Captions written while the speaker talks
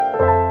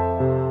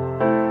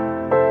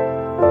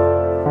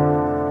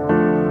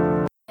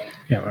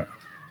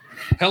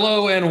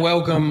Hello and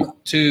welcome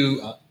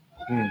to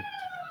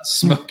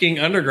Smoking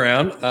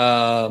Underground.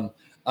 I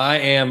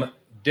am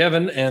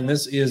Devin, and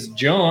this is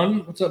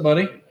John. What's up,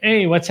 buddy?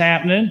 Hey, what's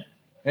happening?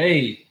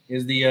 Hey,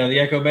 is the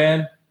echo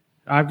bad?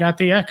 I've got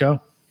the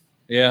echo.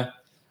 Yeah.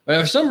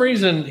 For some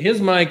reason,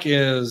 his mic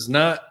is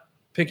not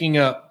picking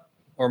up,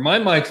 or my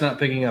mic's not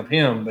picking up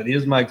him, but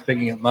his mic's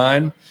picking up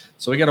mine.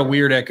 So we got a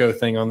weird echo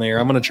thing on there.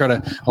 I'm going to try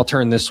to, I'll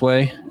turn this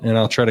way, and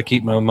I'll try to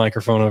keep my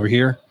microphone over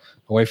here,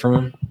 away from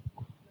him.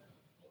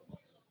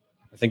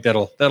 I think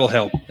that'll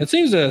help. It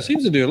seems to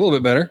do a little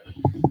bit better.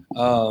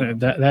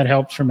 That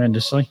helped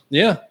tremendously.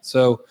 Yeah.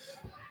 So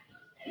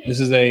this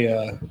is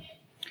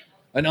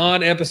an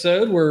odd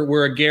episode.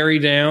 We're a Gary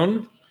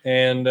down,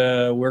 and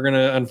we're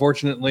gonna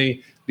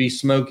unfortunately be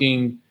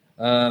smoking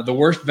the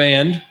worst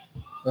band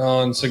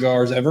on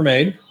cigars ever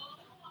made.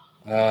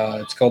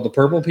 It's called the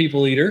Purple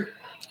People Eater.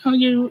 Oh,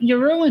 you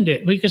ruined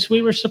it because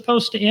we were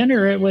supposed to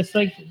enter it with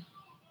like.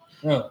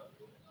 Oh.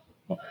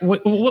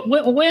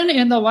 When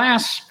in the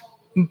last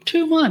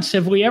 2 months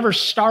have we ever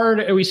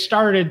started? We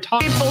started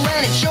talking. People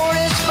and it sure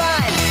is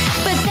fun.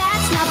 But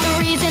that's not the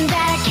reason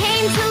that I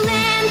came to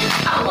land.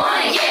 I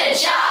want to get a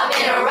job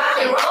in a rock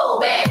and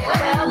roll band.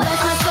 Well, bless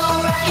my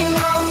soul, rock and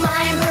roll,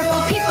 flying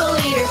purple people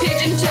eater.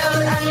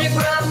 Pigeon-toed,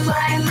 undergrowth,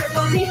 flying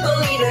purple people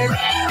eater.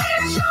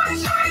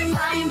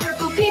 Flying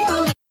purple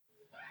people eater.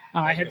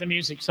 I had the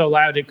music so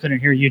loud it couldn't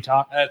hear you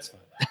talk. That's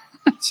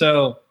fine.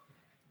 So.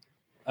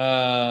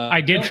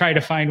 I did try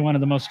to find one of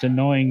the most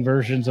annoying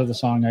versions of the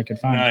song I could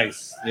find.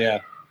 Nice. Yeah.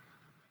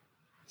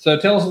 So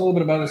tell us a little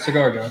bit about the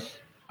cigar, John.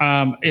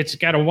 It's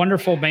got a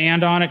wonderful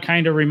band on it.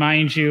 Kind of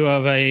reminds you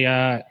of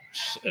a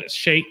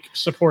Shake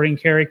supporting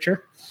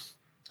character.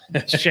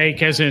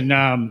 Shake as in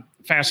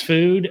fast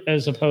food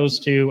as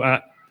opposed to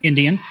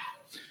Indian.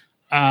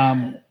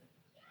 But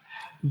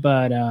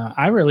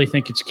I really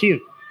think it's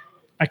cute.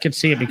 I could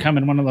see it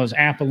becoming one of those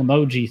Apple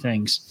emoji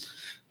things.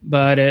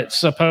 But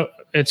it's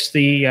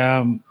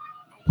the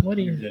what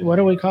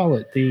do we call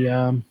it?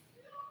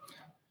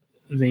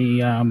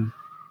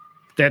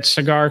 That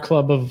cigar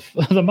club of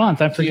the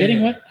month. I'm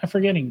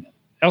forgetting.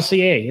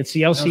 LCA. It's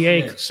the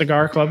LCA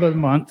Cigar Club of the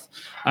Month.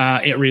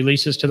 It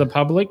releases to the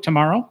public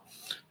tomorrow.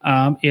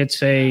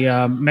 It's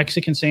a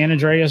Mexican San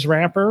Andreas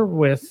wrapper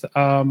with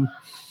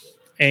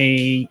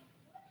a.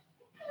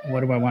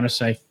 What do I want to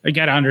say? I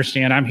got to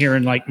understand. I'm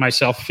hearing like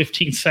myself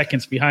 15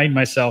 seconds behind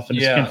myself, and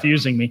it's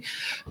confusing me.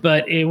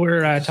 But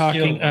we're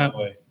talking.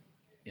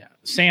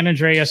 San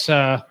Andreas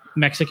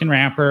Mexican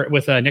wrapper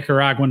with a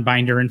Nicaraguan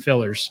binder and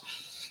fillers.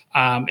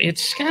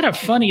 It's got a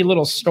funny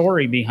little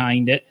story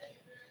behind it.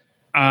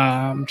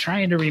 I'm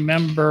trying to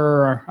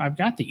remember. I've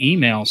got the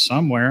email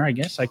somewhere. I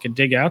guess I could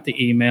dig out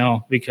the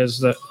email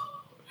because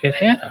it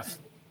had a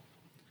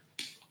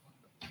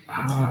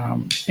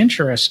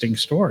interesting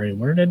story.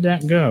 Where did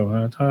that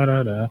go?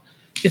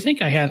 You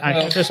think I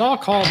had this all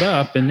called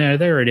up, and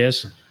there it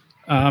is.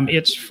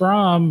 It's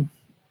from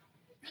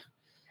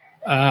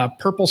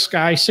Purple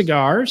Sky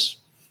Cigars,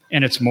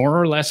 and it's more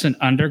or less an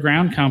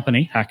underground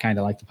company. I kind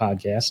of like the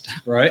podcast.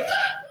 Right.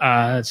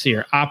 Let's see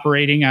here.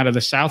 Operating out of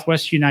the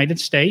Southwest United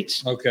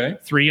States. Okay.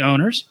 3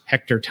 owners,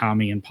 Hector,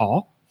 Tommy, and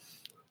Paul.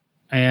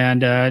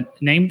 And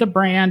named the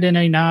brand in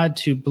a nod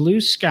to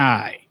Blue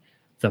Sky,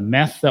 the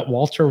meth that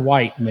Walter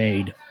White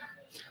made,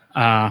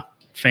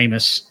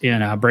 famous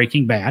in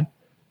Breaking Bad.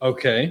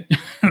 Okay.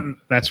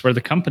 That's where the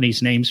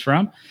company's name's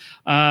from.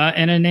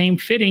 And a name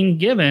fitting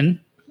given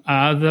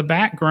the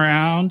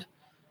background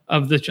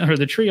of the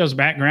trio's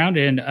background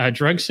in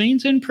drug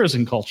scenes and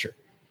prison culture.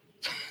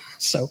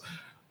 So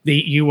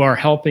you are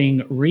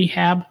helping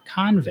rehab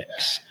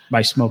convicts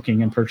by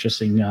smoking and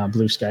purchasing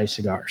Blue Sky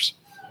cigars.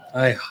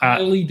 I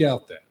highly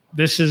doubt that.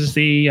 This is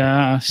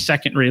the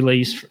second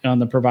release on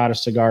the Privada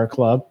Cigar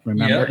Club.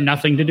 Remember,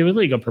 nothing to do with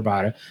Legal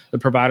Privada. The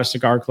Privada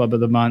Cigar Club of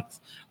the Month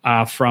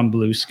from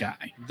Blue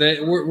Sky.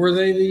 Were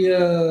they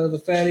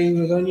the fatty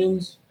with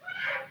onions?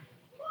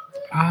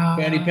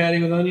 Fatty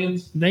Patty with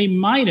onions? They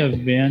might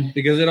have been.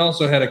 Because it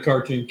also had a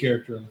cartoon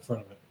character in the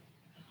front of it.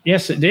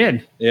 Yes, it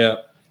did. Yeah.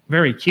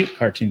 Very cute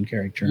cartoon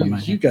character.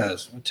 You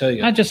guys, I tell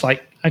you. I just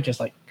like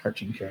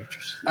cartoon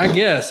characters. I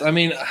guess. I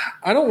mean,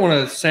 I don't want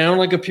to sound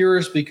like a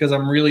purist because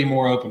I'm really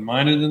more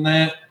open-minded than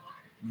that.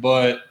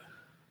 But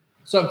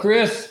what's up,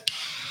 Chris?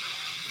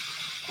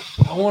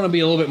 I want to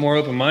be a little bit more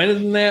open-minded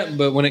than that.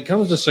 But when it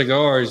comes to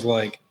cigars,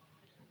 like,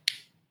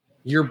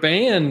 your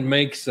band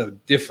makes a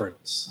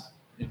difference,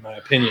 in my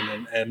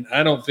opinion. And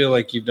I don't feel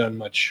like you've done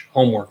much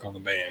homework on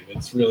the band.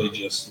 It's really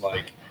just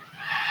like...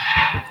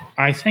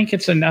 I think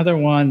it's another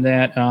one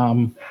that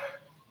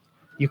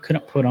you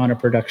couldn't put on a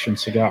production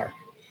cigar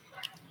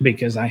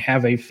because I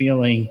have a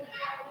feeling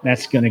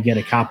that's going to get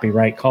a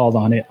copyright called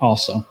on it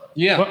also.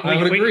 Yeah, I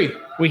would agree.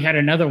 We had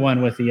another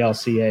one with the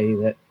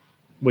LCA that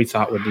we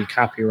thought would be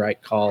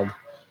copyright called.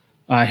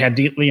 Had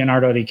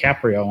Leonardo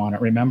DiCaprio on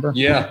it, remember?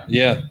 Yeah.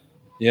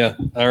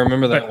 I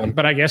remember that one.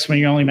 But I guess when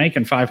you're only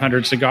making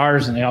 500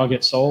 cigars and they all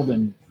get sold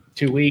in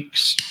 2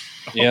 weeks,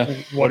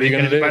 what are you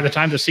going to do? By the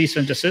time the cease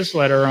and desist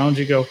letter arrives,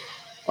 you go,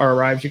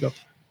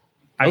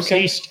 I've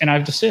Okay. ceased and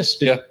I've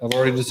desisted. Yeah, I've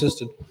already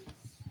desisted.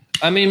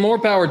 I mean, more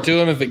power to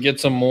him if it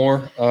gets him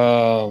more.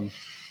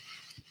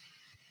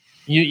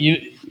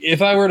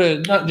 If I were to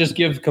not just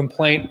give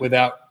complaint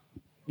without,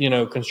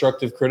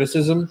 constructive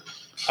criticism,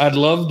 I'd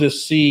love to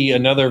see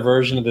another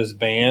version of this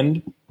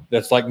band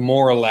that's like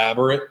more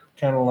elaborate,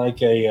 kind of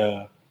like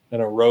an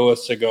Aroa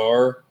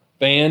cigar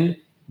band,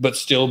 but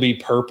still be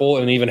purple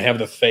and even have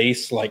the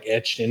face like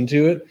etched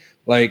into it.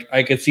 Like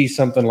I could see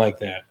something like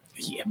that.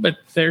 Yeah, but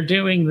they're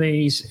doing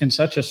these in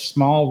such a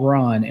small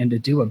run, and to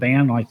do a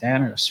band like that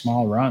in a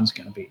small run is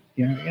going to be,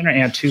 you're going to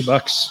add $2.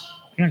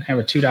 You're going to have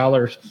a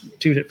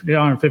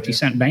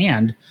 $2.50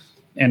 band,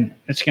 and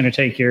it's going to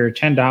take your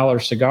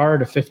 $10 cigar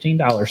to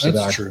 $15 cigar.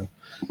 That's true.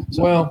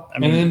 So,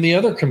 and then the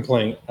other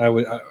complaint I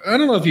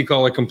don't know if you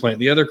call it complaint.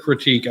 The other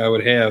critique I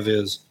would have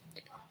is,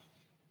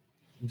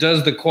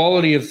 does the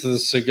quality of the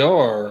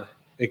cigar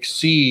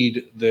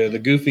exceed the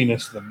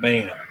goofiness of the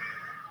band?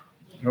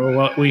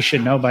 Well, we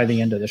should know by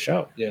the end of the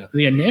show. Yeah.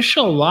 The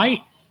initial light,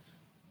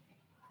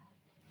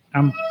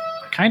 I'm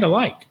kind of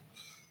like.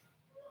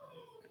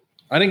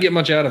 I didn't get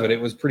much out of it. It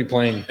was pretty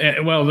plain.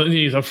 Well,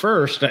 the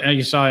first,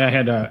 you saw I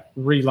had to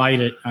relight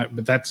it,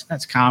 but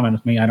that's common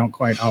with me. I don't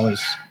quite always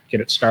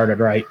get it started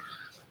right.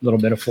 A little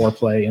bit of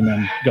foreplay and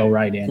then go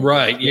right in.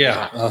 Right,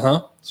 yeah.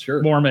 Uh-huh.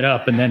 Sure. Warm it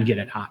up and then get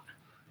it hot.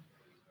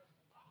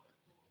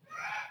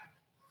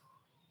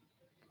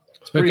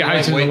 The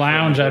guys in the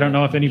lounge, I don't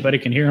know if anybody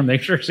can hear them. They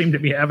sure seem to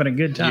be having a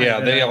good time.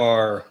 Yeah, they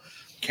are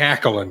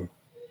cackling.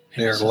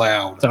 They're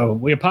loud. So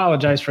we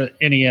apologize for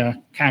any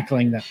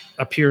cackling that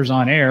appears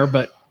on air,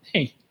 but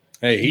hey,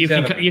 you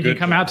can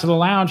come out to the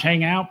lounge,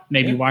 hang out,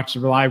 maybe watch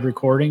the live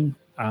recording.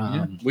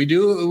 We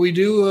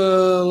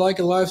do like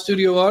a live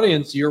studio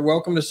audience. You're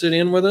welcome to sit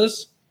in with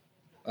us.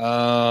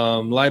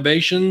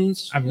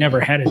 Libations. I've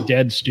never had a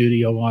dead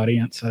studio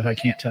audience, so I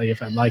can't tell you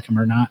if I like them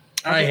or not.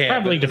 It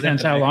probably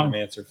depends how long.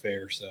 Answer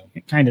fair, so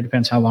it kind of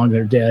depends how long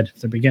they're dead.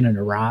 If they're beginning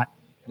to rot.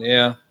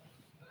 Yeah,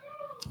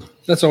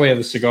 that's why we have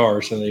the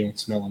cigars, so they don't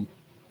smell them.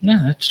 No,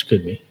 that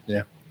could be.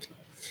 Yeah.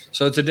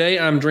 So today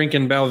I'm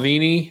drinking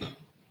Balvenie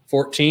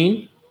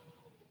 14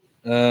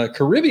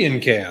 Caribbean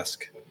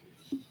cask.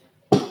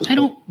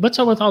 What's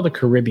up with all the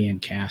Caribbean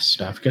cask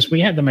stuff? Because we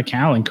had the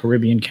Macallan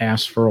Caribbean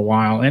cask for a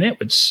while, and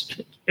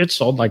it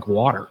sold like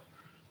water.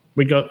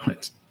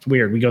 It's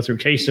weird. We go through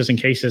cases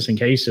and cases and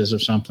cases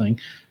of something,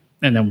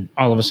 and then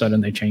all of a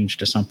sudden they change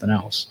to something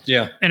else.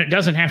 Yeah. And it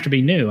doesn't have to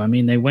be new. I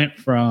mean, they went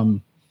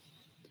from,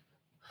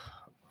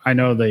 I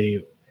know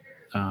the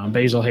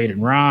Basil Hayden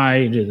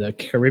Rye to the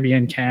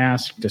Caribbean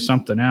cask to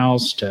something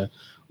else to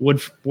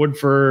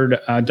Woodford.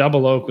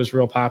 Double Oak was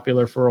real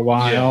popular for a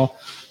while.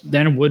 Yeah.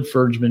 Then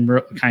Woodford's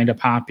been kind of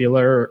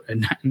popular,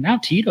 and now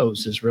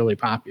Tito's is really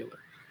popular.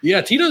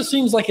 Yeah, Tito's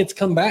seems like it's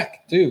come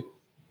back too,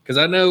 because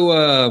I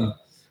know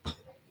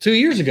 2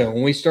 years ago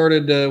when we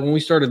started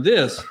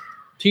this,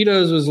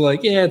 Tito's was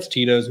like, yeah, it's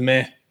Tito's,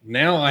 meh.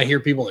 Now I hear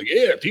people like,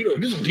 yeah, Tito's,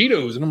 get some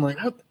Tito's, and I'm like,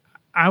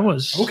 I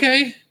was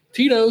okay,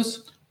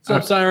 Tito's. What's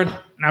up, Siren?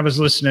 I was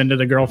listening to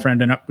the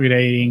girlfriend and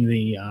updating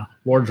the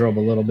wardrobe a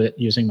little bit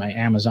using my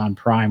Amazon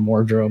Prime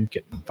wardrobe,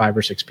 get 5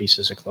 or 6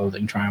 pieces of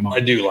clothing, try them on.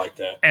 I do like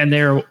that. And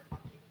there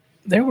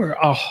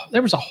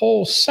was a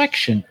whole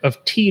section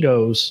of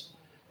Tito's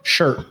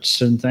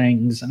shirts and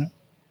things.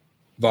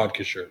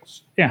 Vodka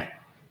shirts. Yeah.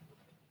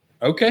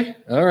 Okay.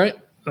 All right.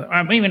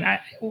 I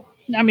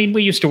mean,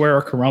 we used to wear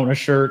our Corona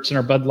shirts and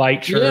our Bud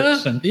Light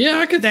shirts. Yeah,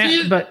 I could see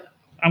it. But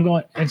I'm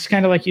going, it's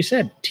kind of like you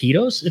said,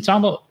 Tito's. It's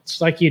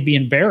like you'd be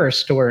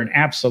embarrassed to wear an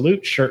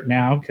Absolute shirt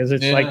now because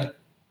it's like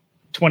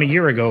 20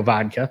 year ago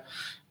vodka.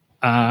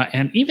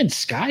 And even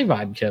Sky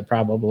vodka,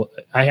 probably,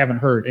 I haven't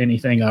heard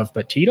anything of,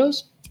 but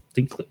Tito's,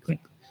 think, click, click.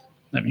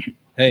 I mean,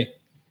 hey,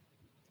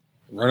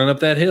 running up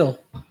that hill.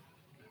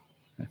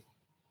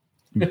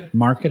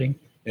 Marketing.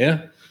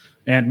 Yeah.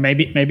 And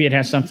maybe it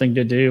has something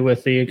to do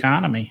with the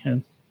economy.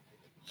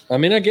 I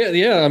mean, I get,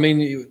 yeah. I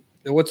mean,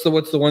 what's the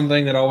one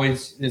thing that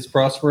always is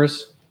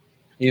prosperous,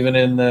 even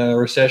in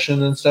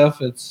recession and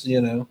stuff? It's,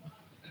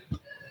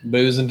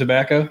 booze and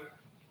tobacco.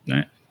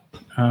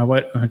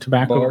 What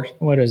tobacco? Bars.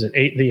 What is it?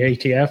 The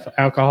ATF,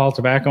 alcohol,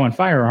 tobacco, and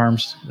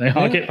firearms. They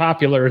all get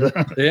popular.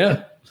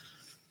 Yeah.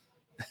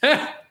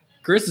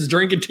 Chris is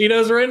drinking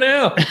Tito's right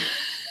now.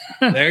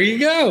 There you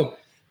go.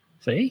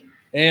 See?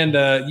 And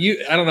I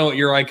don't know what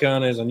your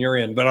icon is on your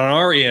end, but on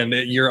our end,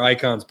 your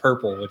icon's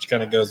purple, which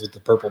kind of goes with the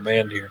purple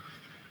band here.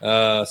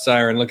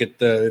 Siren, look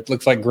at it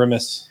looks like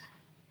Grimace.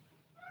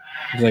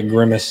 It's like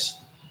Grimace.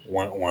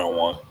 Wah, wah,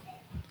 wah.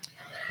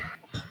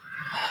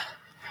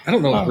 I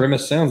don't know what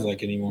Grimace sounds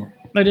like anymore.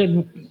 I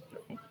did.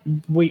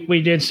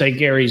 We did say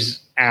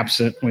Gary's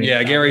absent.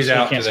 Gary's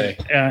out today.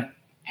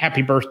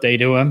 Happy birthday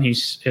to him.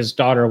 His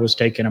daughter was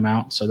taking him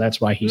out, so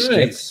that's why he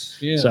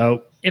skipped. Yeah.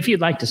 So if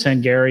you'd like to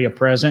send Gary a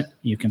present,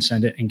 you can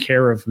send it in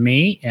care of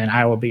me, and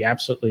I will be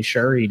absolutely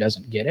sure he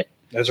doesn't get it.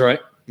 That's right.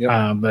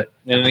 Yep. But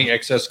any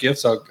excess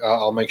gifts,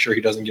 I'll make sure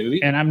he doesn't get it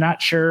either. And I'm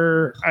not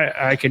sure.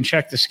 I can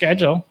check the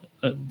schedule,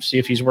 see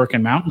if he's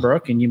working Mountain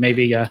Brook, and you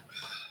maybe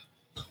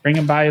bring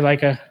him by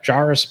like a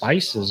jar of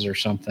spices or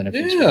something if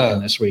he's Yeah.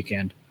 working this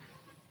weekend.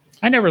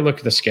 I never look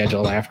at the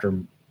schedule after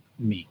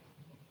me.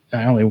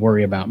 I only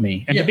worry about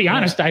me. And to be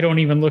honest, I don't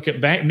even look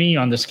at me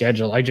on the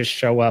schedule. I just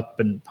show up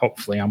and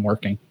hopefully I'm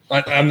working.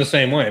 I'm the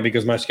same way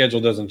because my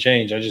schedule doesn't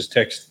change. I just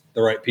text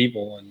the right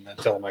people and I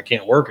tell them I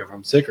can't work if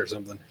I'm sick or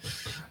something.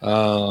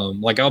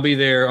 Like I'll be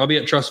there. I'll be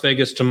at Trust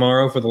Vegas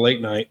tomorrow for the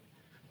late night.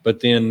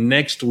 But then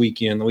next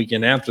weekend, the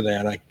weekend after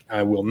that,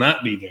 I will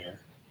not be there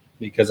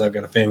because I've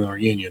got a family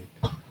reunion,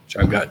 which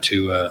I've got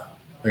to I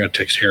got to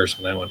text Harris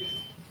on that one.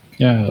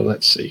 Yeah,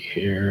 let's see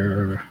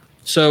here.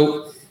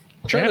 So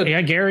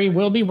Gary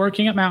will be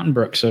working at Mountain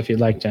Brook. So if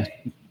you'd like to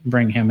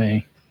bring him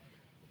a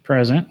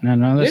present,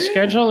 and the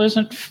schedule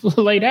isn't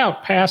laid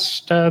out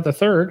past the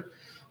 3rd.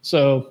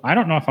 So I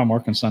don't know if I'm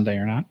working Sunday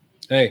or not.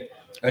 Hey,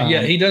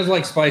 yeah, he does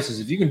like spices.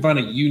 If you can find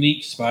a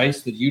unique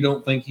spice that you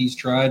don't think he's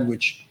tried,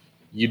 which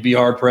you'd be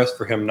hard pressed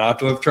for him not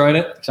to have tried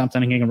it.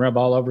 Something he can rub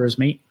all over his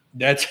meat.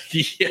 That's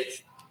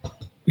yes.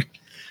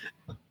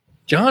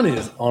 John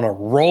is on a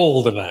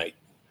roll tonight.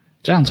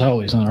 John's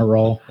always on a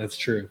roll. That's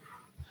true.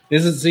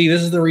 This is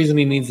the reason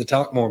he needs to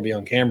talk more and be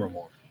on camera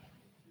more.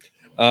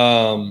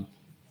 I'm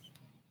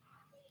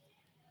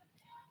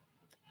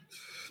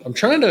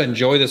trying to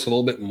enjoy this a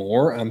little bit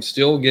more. I'm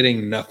still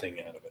getting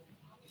nothing out of it.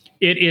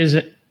 It is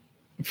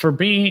for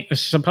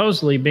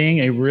supposedly being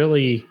a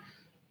really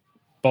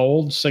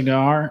bold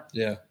cigar.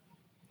 Yeah.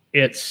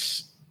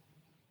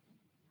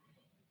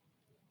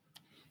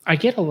 I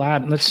get a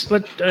lot. As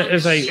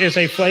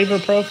a flavor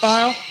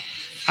profile,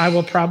 I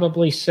will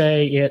probably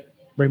say it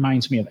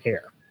reminds me of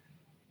air.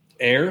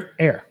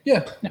 Air?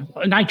 Yeah. No,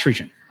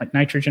 nitrogen, like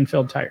nitrogen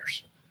filled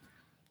tires.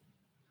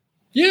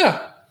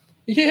 Yeah.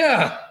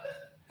 Yeah.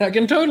 I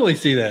can totally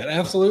see that.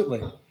 Absolutely.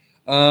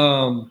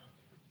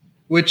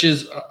 Which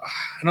is,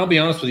 and I'll be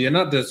honest with you,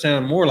 not to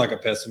sound more like a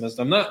pessimist.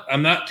 I'm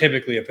not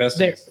typically a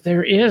pessimist.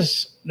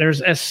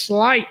 There's a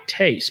slight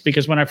taste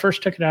because when I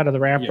first took it out of the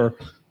wrapper,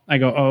 I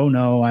go, oh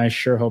no, I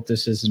sure hope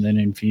this isn't an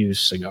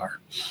infused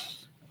cigar,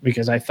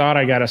 because I thought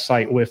I got a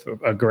slight whiff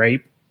of a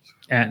grape,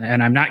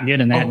 and I'm not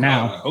getting that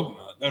now. God, I hope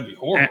not. That'd be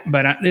horrible.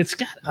 But it's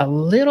got a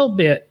little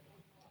bit.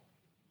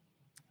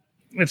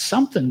 It's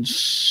something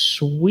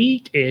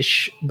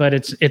sweet-ish, but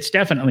it's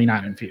definitely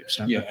not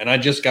infused. Yeah, and I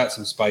just got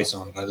some spice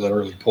on it. I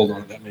literally pulled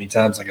on it that many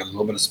times. I got a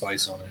little bit of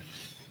spice on it.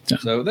 Yeah.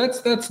 So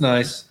that's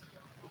nice.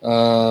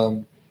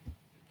 I'm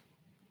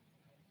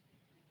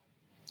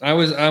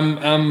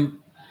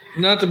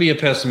not to be a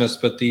pessimist,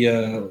 but the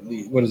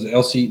what is it?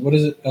 LCA.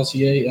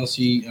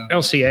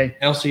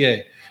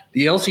 LCA.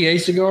 The LCA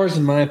cigars,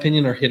 in my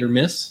opinion, are hit or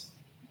miss.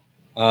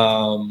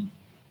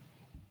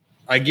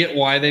 I get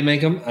why they make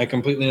them. I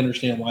completely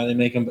understand why they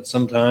make them, but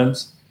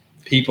sometimes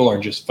people are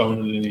just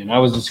phoning it in. I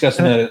was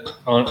discussing that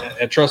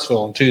at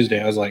Trustville on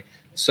Tuesday. I was like,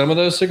 some of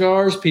those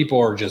cigars, people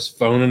are just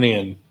phoning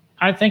in.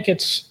 I think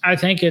it's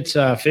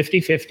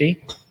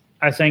 50-50.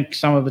 I think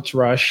some of it's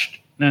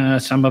rushed.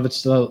 Some of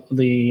it's the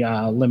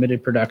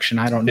limited production.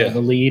 I don't know the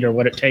lead or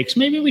what it takes.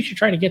 Maybe we should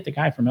try to get the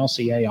guy from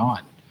LCA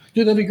on.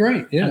 Dude, that'd be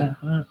great. Yeah,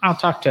 I'll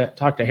talk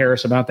to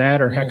Harris about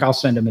that, or heck, I'll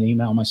send him an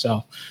email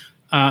myself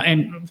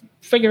and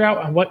figure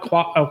out what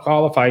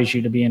qualifies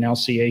you to be an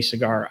LCA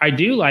cigar. I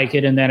do like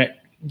it in that it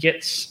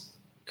gets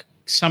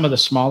some of the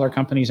smaller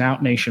companies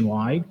out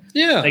nationwide.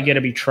 Yeah, they get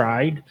to be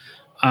tried.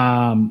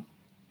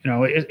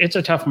 It's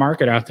a tough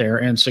market out there,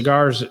 and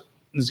cigars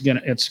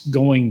it's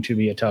going to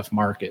be a tough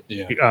market.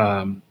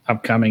 Yeah.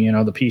 Upcoming,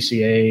 the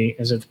PCA,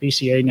 is it the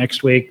PCA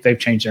next week? They've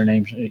changed their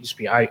names. It used to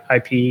be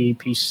IP,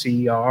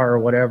 PCR or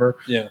whatever.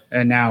 Yeah.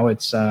 And now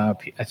it's, I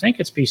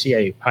think it's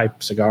PCA,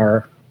 Pipe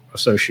Cigar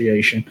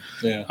Association.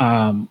 Yeah.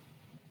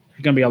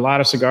 There's going to be a lot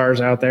of cigars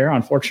out there.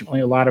 Unfortunately,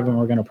 a lot of them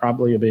are going to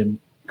probably have been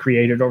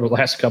created over the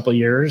last couple of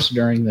years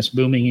during this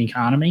booming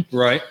economy.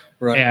 Right.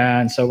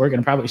 And so we're going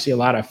to probably see a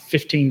lot of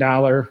 $15,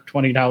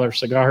 $20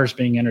 cigars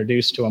being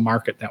introduced to a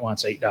market that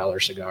wants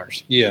 $8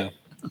 cigars. Yeah.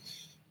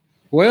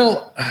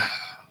 Well,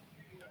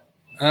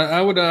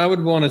 I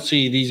would want to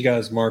see these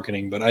guys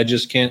marketing, but I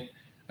just can't.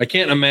 I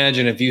can't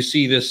imagine if you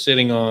see this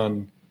sitting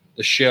on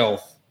the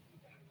shelf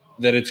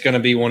that it's going to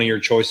be one of your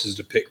choices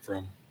to pick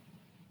from.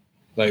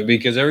 Like,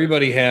 because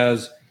everybody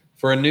has,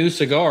 for a new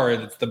cigar,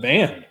 it's the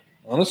band.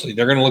 Honestly,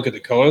 they're going to look at the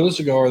color of the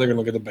cigar. They're going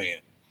to look at the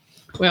band.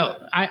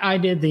 Well, I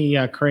did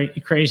the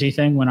crazy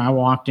thing when I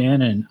walked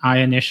in and I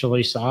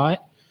initially saw it,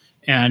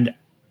 and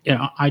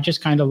I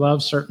just kind of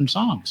love certain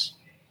songs.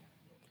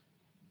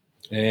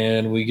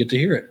 And we get to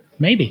hear it.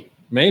 Maybe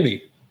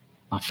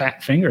My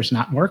fat finger's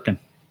not working.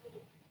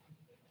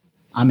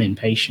 I'm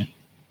impatient.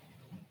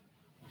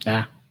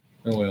 Oh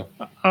well.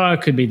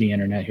 It could be the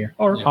internet here,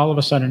 or all of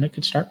a sudden it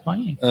could start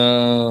playing.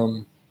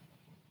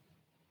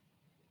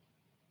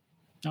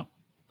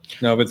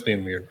 No, but it's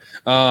being weird.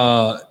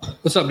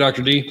 What's up,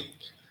 Dr. D?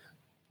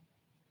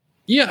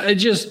 Yeah, I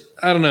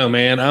don't know,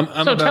 man.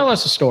 Tell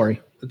us a story.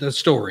 The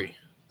story.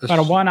 About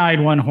a one-eyed,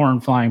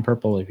 one-horned, flying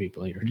purple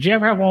people eater. Did you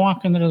ever have one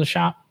walk into the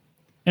shop?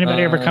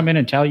 Anybody ever come in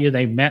and tell you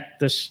they met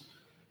this?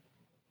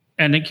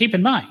 And then keep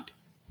in mind,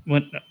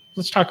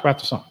 let's talk about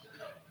the song.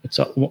 It's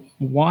a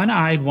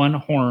one-eyed,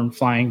 one-horned,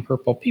 flying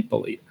purple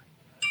people eater.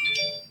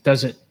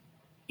 Does it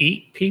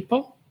eat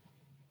people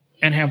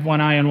and have one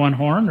eye and one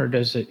horn, or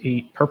does it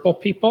eat purple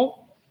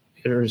people,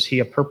 or is he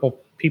a purple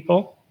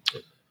people?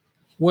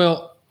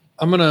 Well,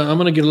 I'm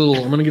gonna get a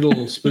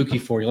little spooky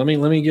for you. Let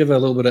me give a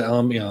little bit of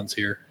ambiance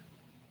here.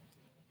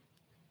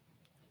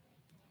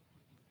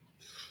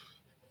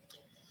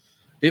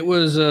 It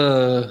was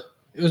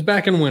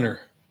back in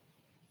winter.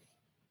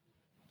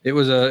 It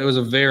was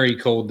a very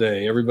cold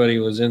day. Everybody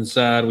was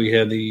inside. We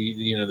had the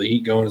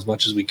heat going as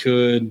much as we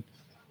could.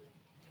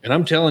 And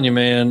I'm telling you,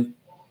 man,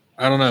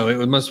 I don't know.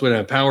 It must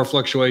have power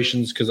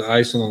fluctuations because of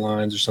ice on the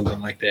lines or something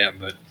like that.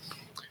 But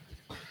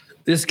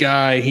this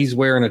guy, he's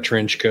wearing a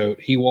trench coat.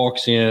 He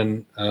walks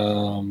in,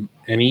 and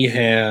he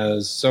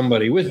has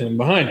somebody with him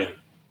behind him,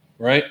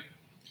 right?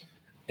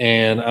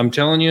 And I'm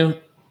telling you,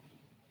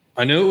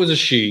 I know it was a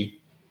she,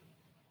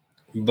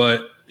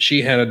 but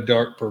she had a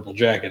dark purple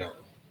jacket on.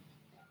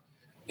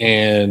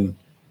 And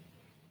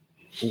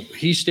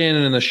he's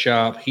standing in the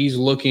shop. He's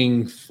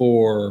looking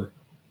for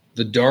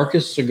the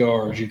darkest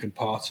cigars you could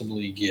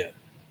possibly get.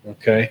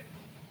 Okay.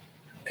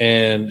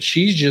 And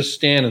she's just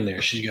standing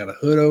there. She's got a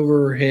hood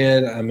over her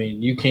head. I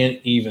mean, you can't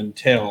even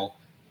tell.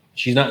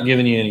 She's not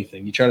giving you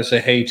anything. You try to say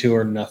hey to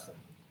her, nothing.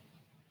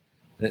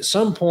 And at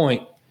some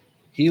point,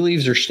 he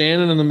leaves her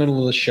standing in the middle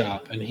of the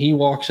shop, and he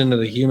walks into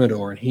the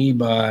humidor and he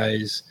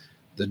buys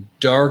the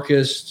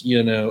darkest,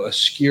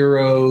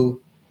 Oscuro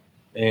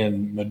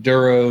and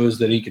Maduros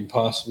that he can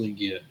possibly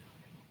get.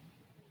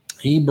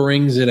 He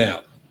brings it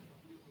out,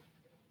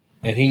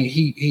 and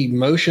he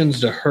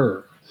motions to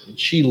her. And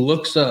she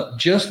looks up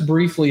just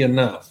briefly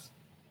enough,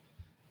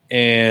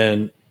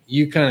 and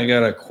you kind of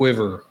got a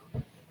quiver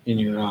in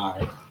your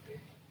eye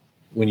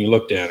when you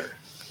looked at her.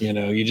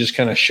 You just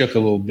kind of shook a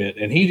little bit,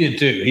 and he did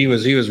too. He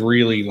was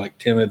really like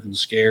timid and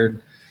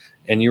scared,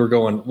 and you were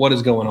going, "What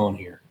is going on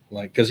here?"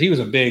 Like, because he was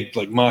a big,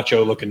 like,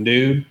 macho looking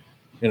dude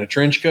in a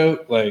trench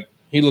coat. Like,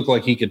 he looked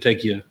like he could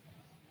take you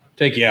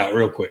out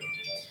real quick,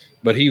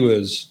 but he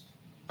was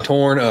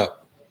torn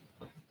up.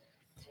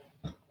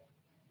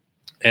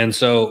 And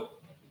so,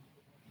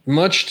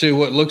 much to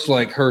what looks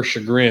like her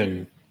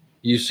chagrin,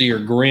 you see her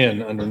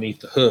grin underneath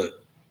the hood,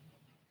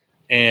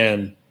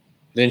 and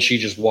then she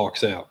just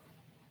walks out.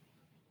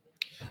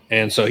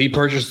 And so he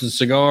purchased the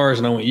cigars,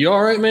 and I went, "You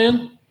all right,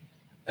 man?"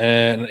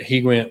 And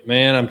he went,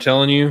 "Man, I'm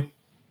telling you,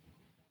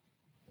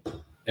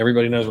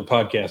 everybody knows we're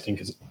podcasting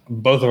because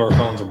both of our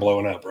phones are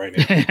blowing up right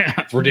now.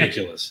 It's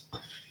ridiculous."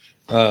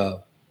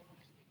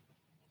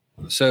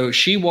 So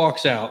she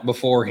walks out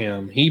before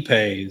him. He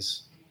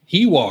pays.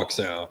 He walks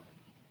out.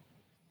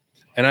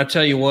 And I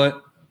tell you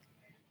what,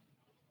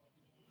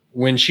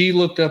 when she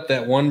looked up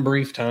that one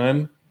brief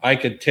time, I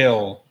could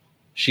tell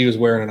she was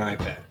wearing an eye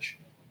patch.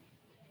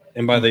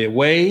 And by the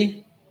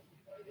way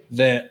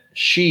that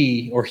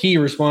she or he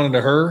responded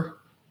to her,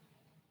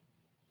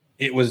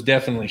 it was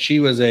definitely,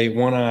 she was a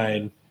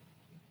one-eyed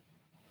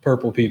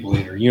purple people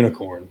eater,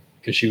 unicorn,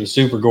 because she was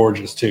super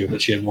gorgeous too,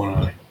 but she had one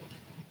eye.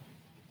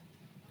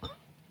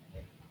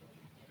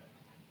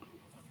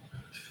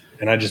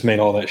 And I just made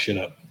all that shit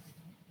up.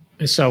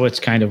 So it's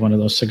kind of one of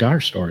those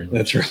cigar stories.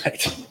 That's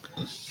right.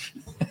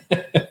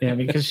 Yeah,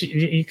 because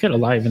you could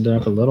have livened it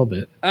up a little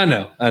bit. I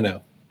know.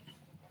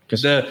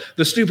 Because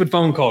the stupid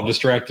phone call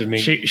distracted me.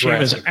 She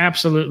was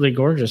absolutely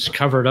gorgeous,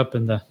 covered up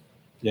in the.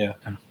 Yeah.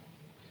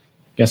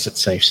 Guess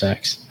it's safe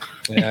sex.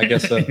 Yeah, I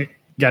guess so.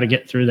 Got to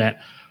get through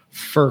that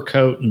fur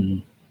coat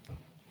and.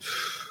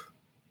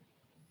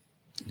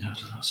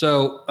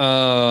 So,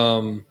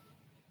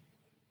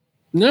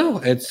 no,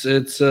 it's.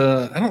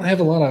 I don't have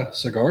a lot of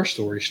cigar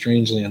stories,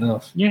 strangely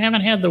enough. You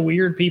haven't had the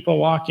weird people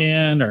walk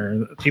in,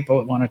 or people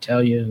that want to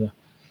tell you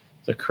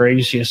the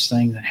craziest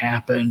thing that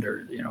happened,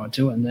 or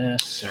doing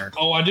this, or.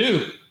 Oh, I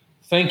do.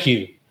 Thank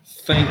you.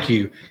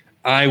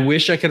 I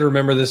wish I could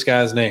remember this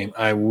guy's name.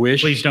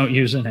 Please don't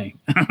use a name.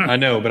 I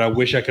know, but I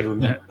wish I could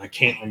remember it. I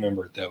can't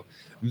remember it though.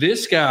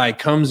 This guy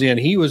comes in.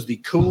 He was the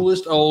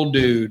coolest old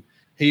dude.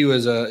 He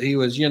was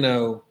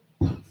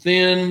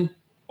thin,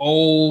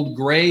 old,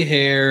 gray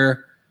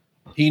hair.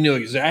 He knew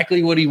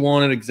exactly what he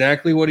wanted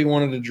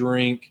to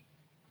drink.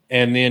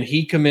 And then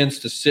he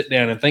commenced to sit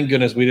down. And thank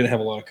goodness we didn't have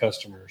a lot of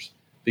customers,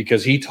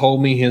 because he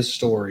told me his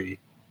story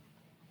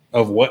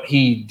of what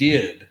he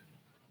did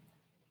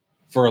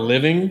for a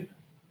living.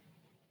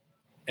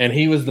 And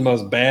he was the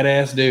most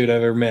badass dude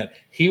I've ever met.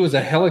 He was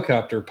a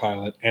helicopter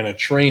pilot and a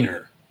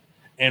trainer,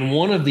 and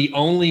one of the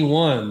only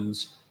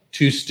ones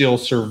to still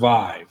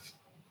survive,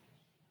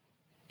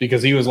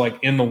 because he was like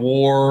in the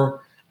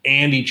war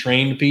and he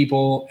trained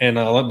people, and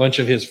a bunch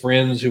of his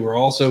friends who were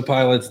also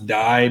pilots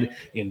died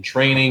in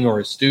training,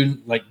 or a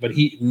student, but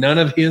none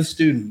of his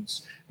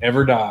students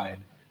ever died,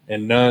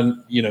 and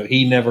none,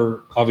 he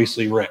never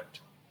obviously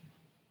wrecked.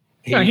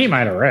 He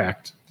might have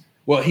wrecked.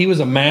 Well, he was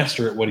a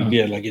master at what he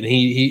did. Like, and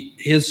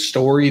his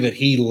story that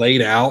he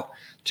laid out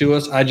to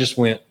us, I just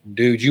went,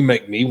 "Dude, you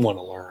make me want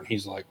to learn."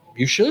 He's like,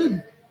 "You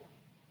should.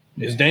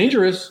 It's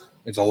dangerous.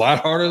 It's a lot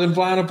harder than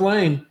flying a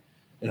plane."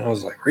 And I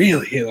was like,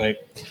 "Really?" Like,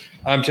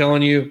 I'm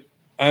telling you,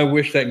 I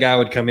wish that guy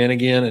would come in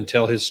again and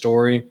tell his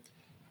story,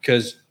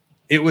 because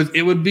it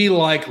would be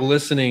like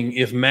listening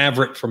if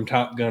Maverick from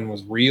Top Gun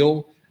was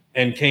real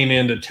and came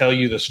in to tell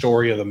you the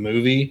story of the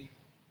movie.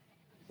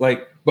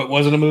 Like, but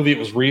wasn't a movie, it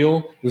was real.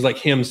 It was like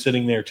him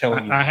sitting there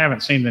telling you. I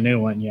haven't seen the new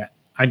one yet.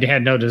 I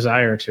had no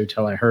desire to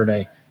till I heard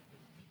a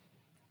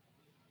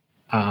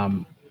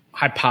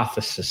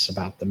hypothesis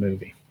about the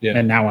movie. Yeah.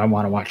 And now I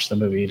want to watch the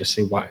movie to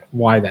see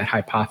why that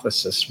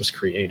hypothesis was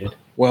created.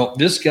 Well,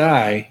 this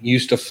guy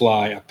used to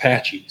fly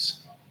Apaches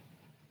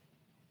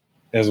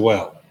as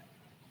well.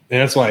 And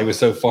that's why he was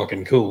so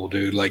fucking cool,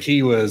 dude. Like,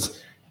 he was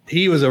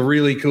a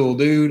really cool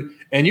dude.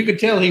 And you could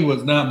tell he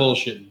was not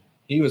bullshitting.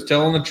 He was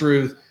telling the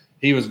truth.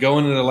 He was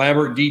going into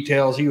elaborate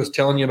details. He was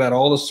telling you about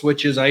all the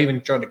switches. I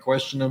even tried to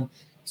question him,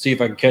 see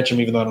if I could catch him,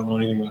 even though I don't know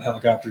anything about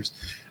helicopters.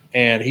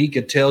 And he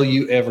could tell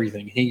you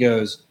everything. He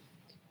goes,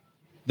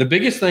 the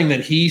biggest thing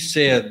that he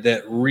said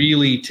that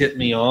really tipped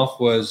me off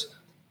was,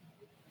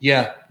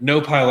 yeah,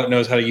 no pilot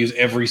knows how to use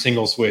every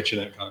single switch in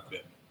that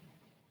cockpit.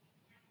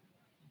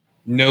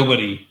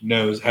 Nobody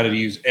knows how to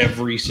use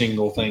every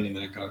single thing in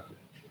that cockpit.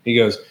 He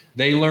goes,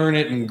 they learn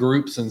it in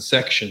groups and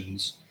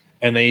sections,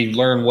 and they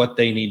learn what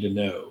they need to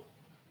know.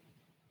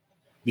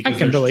 Because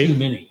there's too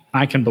many.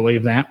 I can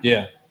believe that.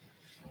 Yeah.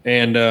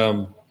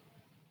 And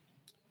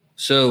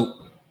so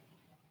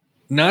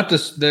not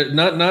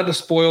to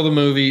spoil the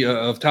movie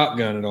of Top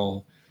Gun at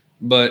all,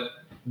 but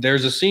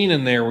there's a scene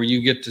in there where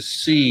you get to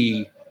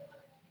see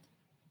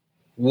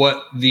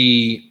what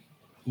the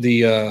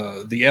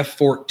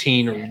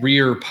F-14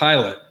 rear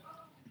pilot,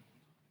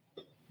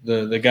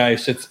 the guy who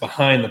sits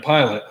behind the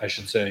pilot, I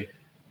should say,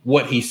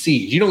 what he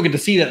sees. You don't get to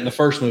see that in the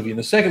first movie. In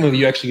the second movie,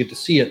 you actually get to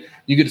see it.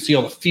 You get to see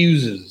all the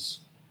fuses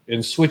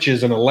and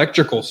switches and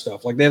electrical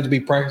stuff. Like, they have to be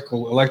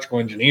practical electrical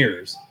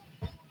engineers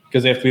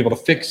because they have to be able to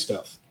fix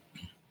stuff.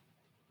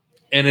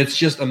 And it's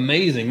just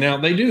amazing. Now,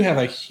 they do have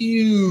a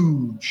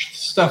huge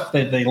stuff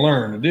that they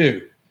learn to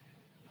do.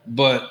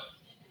 But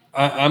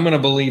I'm going to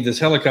believe this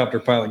helicopter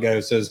pilot guy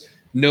who says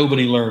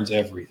nobody learns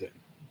everything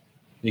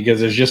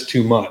because there's just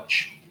too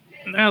much.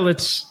 Well,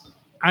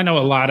 I know a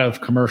lot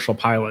of commercial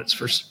pilots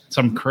for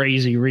some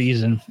crazy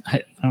reason.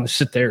 I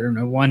sit there and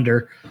I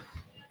wonder.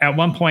 At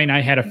one point,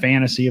 I had a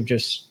fantasy of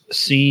just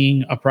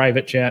seeing a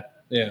private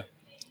jet. Yeah.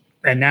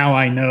 And now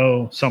I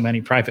know so many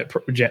private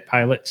jet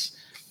pilots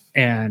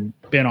and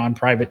been on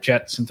private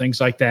jets and things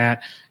like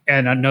that.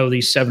 And I know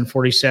these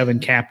 747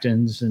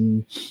 captains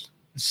and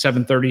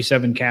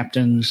 737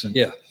 captains. And,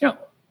 yeah. You know,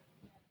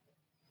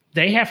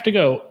 they have to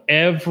go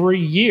every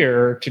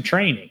year to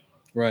training.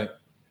 Right.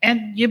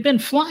 And you've been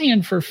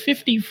flying for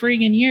 50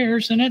 friggin'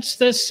 years, and it's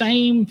the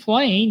same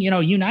plane. You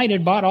know,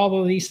 United bought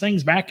all of these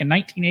things back in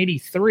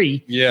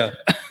 1983. Yeah.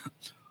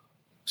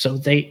 So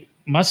they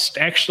must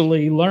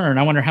actually learn.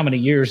 I wonder how many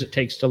years it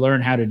takes to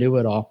learn how to do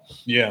it all.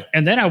 Yeah.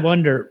 And then I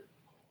wonder,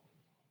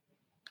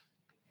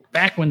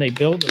 back when they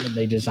build them and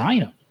they design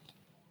them,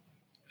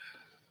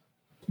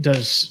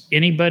 does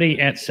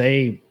anybody at,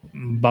 say,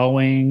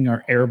 Boeing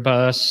or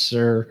Airbus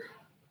or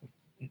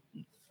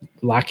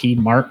Lockheed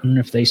Martin,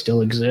 if they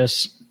still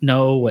exist,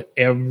 know what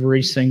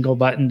every single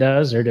button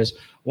does? Or does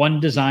one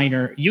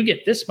designer, you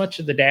get this much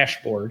of the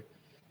dashboard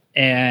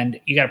and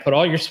you got to put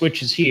all your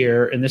switches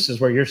here, and this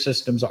is where your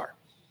systems are?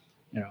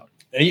 You know,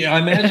 I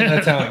imagine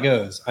that's how it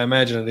goes. I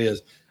imagine it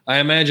is. I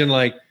imagine,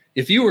 like,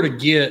 if you were to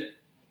get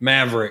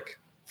Maverick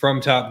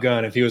from Top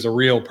Gun, if he was a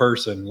real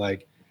person,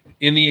 like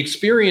in the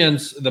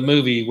experience, the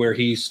movie where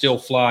he's still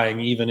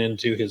flying even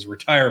into his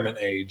retirement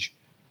age,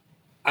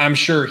 I'm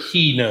sure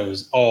he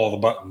knows all the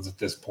buttons at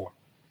this point.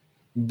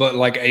 But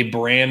like a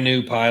brand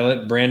new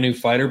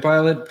fighter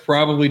pilot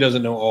probably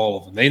doesn't know all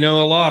of them. They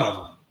know a lot of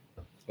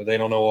them, but they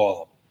don't know all of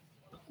them.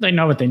 they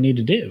know what they need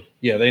to do.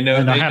 Yeah, they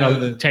know how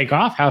to take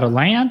off, how to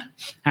land,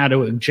 how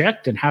to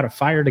eject, and how to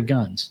fire the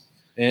guns.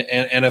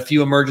 And a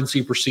few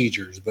emergency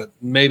procedures, but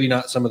maybe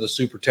not some of the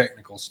super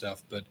technical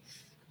stuff. But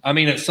I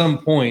mean, at some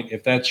point,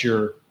 if that's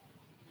your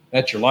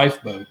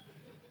lifeboat,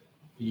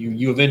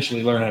 you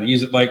eventually learn how to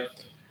use it. Like,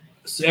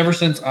 ever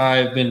since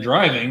I've been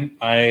driving,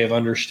 I have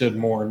understood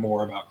more and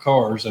more about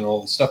cars and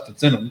all the stuff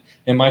that's in them.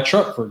 In my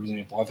truck, for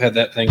example, I've had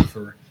that thing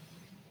for,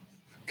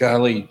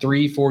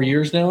 3-4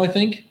 years now, I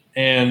think.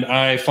 And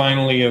I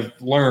finally have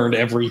learned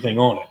everything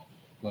on it.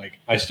 Like,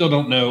 I still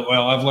don't know.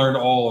 Well, I've learned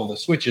all of the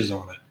switches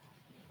on it.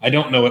 I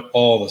don't know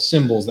all the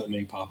symbols that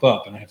may pop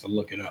up, and I have to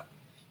look it up.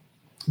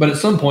 But at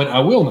some point, I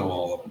will know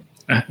all of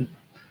them.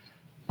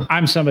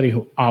 I'm somebody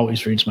who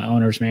always reads my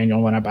owner's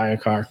manual when I buy a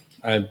car.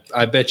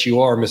 I bet you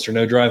are, Mr.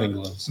 No Driving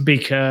Gloves.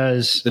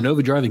 Because the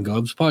Nova Driving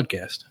Gloves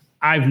podcast.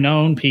 I've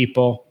known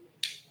people,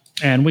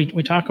 and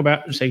we talk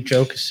about, say,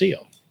 Joe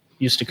Casillo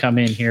used to come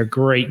in here.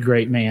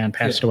 Great man,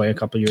 passed away a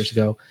couple of years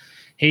ago.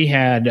 He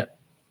had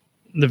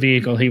the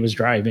vehicle he was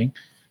driving,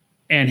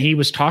 and he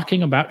was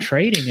talking about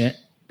trading it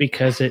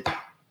because it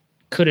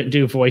couldn't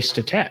do voice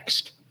to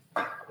text.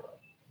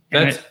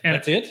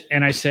 That's it?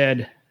 And I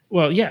said,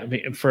 well, yeah,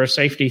 for a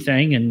safety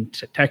thing and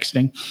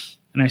texting.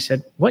 And I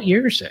said, what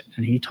year is it?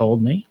 And he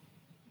told me.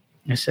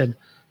 I said,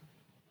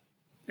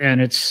 and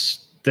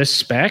it's this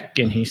spec?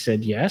 And he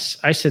said, yes.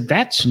 I said,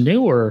 that's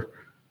newer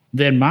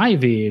than my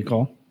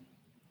vehicle,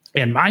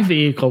 and my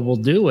vehicle will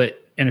do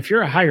it. And if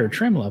you're a higher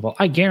trim level,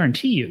 I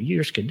guarantee you,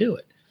 yours could do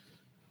it.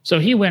 So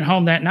he went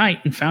home that night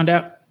and found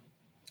out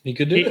He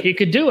could do it. He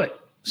could do it.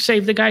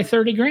 Save the guy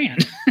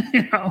 $30,000,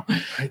 you know?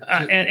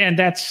 And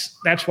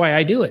that's why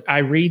I do it. I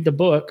read the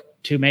book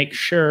to make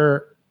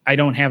sure I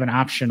don't have an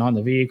option on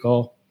the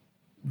vehicle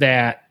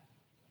that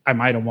I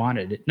might have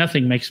wanted. It.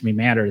 Nothing makes me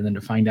madder than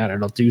to find out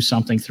it'll do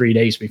something 3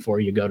 days before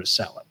you go to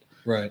sell it.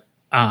 Right.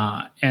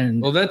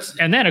 And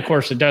then of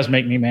course it does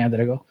make me mad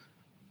that I go,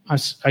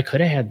 I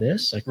could have had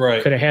this. I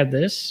could have had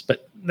this,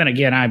 but then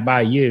again, I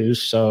buy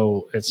used,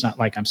 so it's not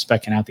like I'm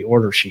specking out the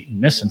order sheet and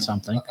missing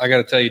something. I got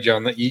to tell you,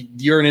 John, that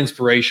you're an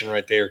inspiration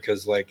right there,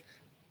 because like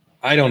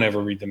I don't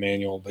ever read the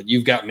manual, but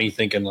you've got me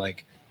thinking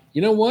like,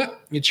 you know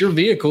what? It's your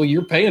vehicle.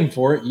 You're paying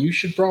for it. You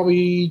should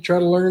probably try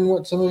to learn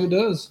what some of it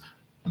does.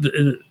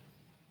 The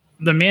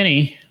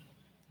Mini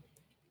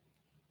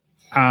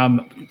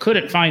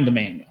couldn't find the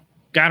manual.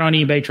 Got on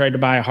eBay, tried to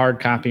buy a hard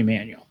copy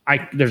manual.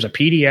 There's a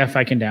PDF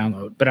I can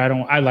download, but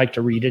I like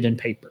to read it in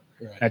paper.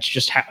 Right. That's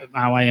just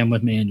how I am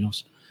with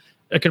manuals.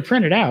 I could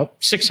print it out,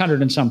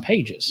 600 and some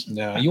pages.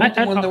 No, you want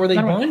the one where they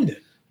bind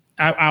it.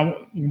 I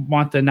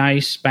want the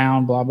nice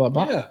bound, blah, blah,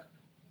 blah.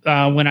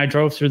 Yeah. When I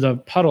drove through the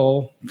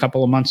puddle a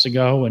couple of months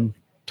ago and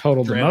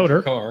totaled the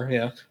motor. Car,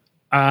 yeah.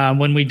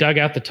 When we dug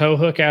out the tow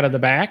hook out of the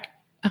back,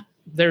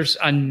 there's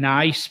a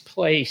nice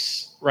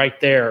place right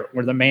there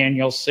where the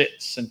manual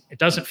sits, and it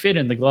doesn't fit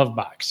in the glove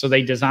box. So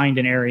they designed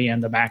an area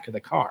in the back of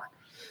the car.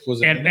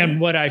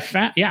 And what I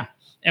found,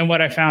 and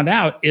what I found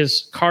out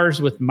is cars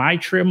with my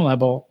trim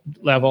level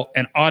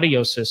and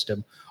audio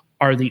system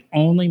are the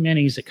only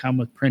Minis that come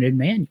with printed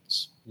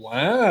manuals.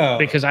 Wow.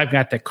 Because I've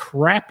got the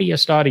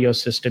crappiest audio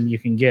system you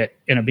can get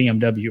in a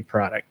BMW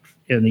product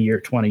in the year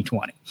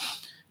 2020.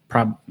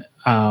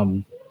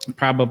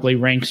 Probably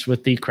ranks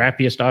with the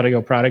crappiest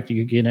audio product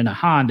you could get in a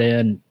Honda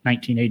in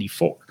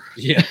 1984.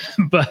 Yeah.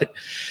 But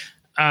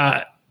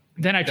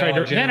then I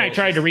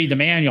tried to read the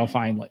manual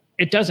finally.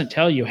 It doesn't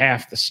tell you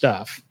half the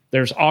stuff.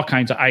 There's all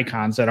kinds of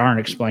icons that aren't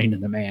explained in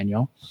the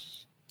manual.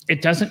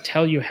 It doesn't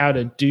tell you how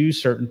to do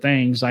certain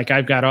things. Like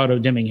I've got auto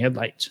dimming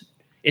headlights.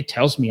 It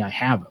tells me I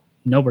have them.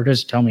 Nobody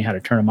doesn't tell me how to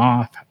turn them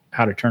off,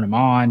 how to turn them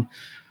on.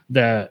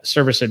 The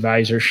service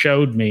advisor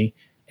showed me,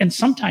 and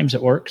sometimes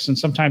it works and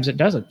sometimes it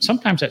doesn't.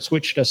 Sometimes that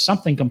switch does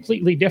something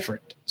completely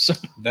different. So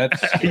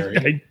that's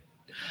scary.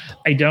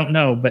 I don't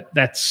know, but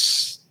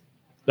that's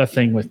the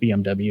thing with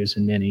BMWs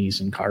and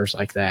Minis and cars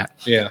like that.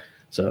 Yeah.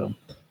 So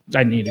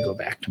I need to go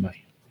back to my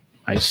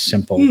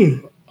simple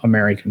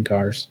American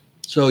cars.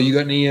 So you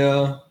got any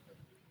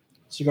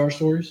cigar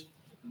stories?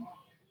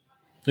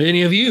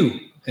 Any of you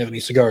have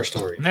any cigar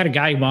stories? I had a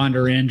guy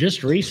wander in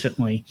just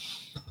recently,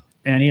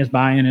 and he was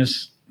buying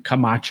his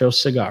Camacho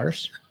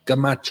cigars.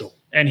 Camacho.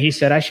 And he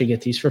said, I should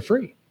get these for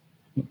free.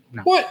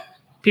 No. What?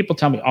 People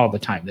tell me all the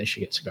time they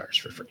should get cigars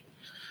for free.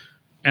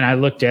 And I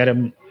looked at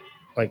him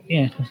like,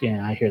 yeah,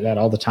 I hear that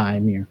all the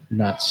time. You're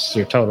nuts.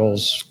 Your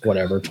total's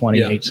whatever,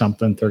 28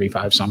 something,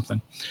 35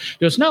 something. He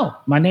goes, no,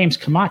 my name's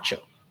Camacho.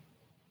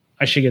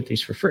 I should get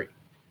these for free.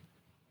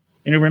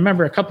 And you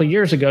remember a couple of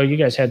years ago, you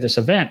guys had this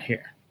event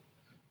here.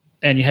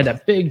 And you had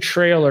that big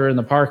trailer in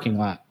the parking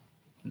lot.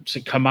 It's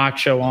a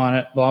Camacho on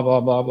it, blah, blah,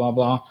 blah, blah,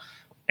 blah.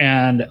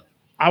 And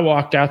I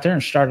walked out there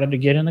and started to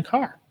get in the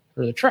car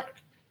or the truck.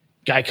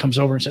 Guy comes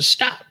over and says,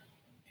 stop.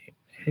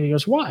 He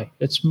goes, why?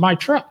 It's my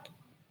truck.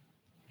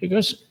 He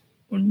goes,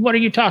 what are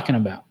you talking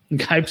about? The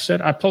guy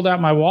said, I pulled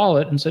out my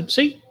wallet and said,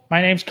 see,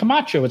 my name's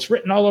Camacho. It's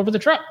written all over the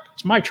truck.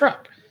 It's my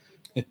truck.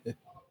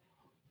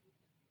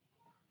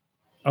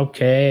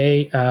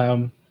 Okay.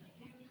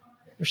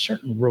 There's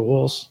certain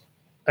rules.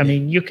 I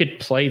mean, you could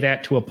play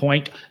that to a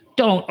point.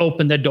 Don't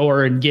open the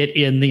door and get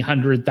in the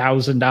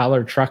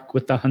 $100,000 truck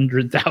with the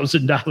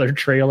 $100,000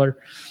 trailer.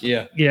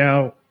 Yeah. You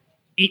know,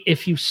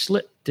 if you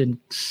slipped and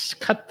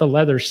cut the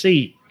leather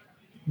seat,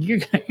 I'm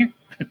going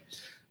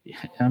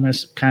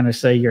to kind of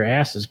say your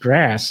ass is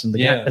grass, and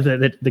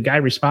the guy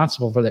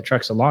responsible for that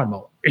truck's a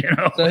lawnmower. You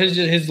know, so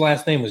his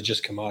last name was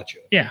just Camacho.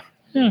 Yeah,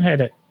 I had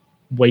to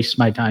waste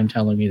my time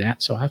telling me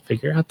that, so I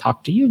figure I'll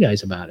talk to you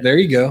guys about it. There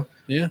you go.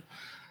 Yeah.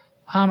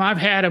 I've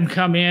had him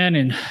come in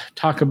and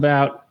talk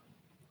about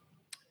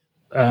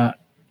an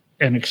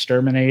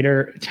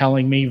exterminator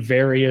telling me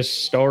various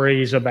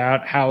stories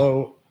about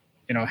how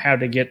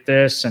to get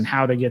this and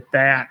how to get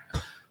that.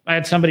 I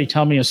had somebody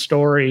tell me a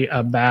story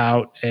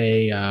about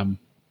I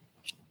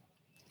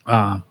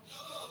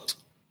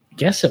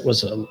guess it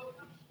was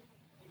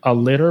a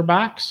litter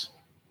box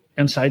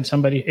inside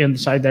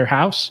their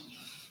house,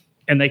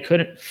 and they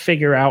couldn't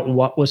figure out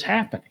what was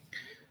happening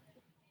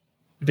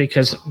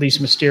because these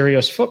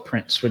mysterious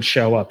footprints would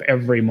show up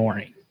every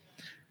morning.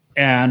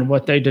 And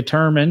what they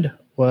determined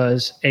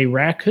was a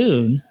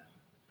raccoon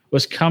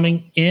was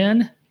coming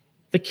in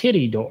the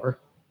kitty door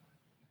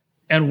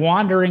and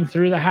wandering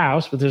through the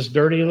house with his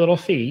dirty little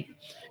feet,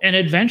 and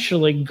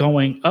eventually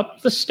going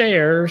up the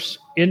stairs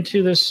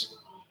into this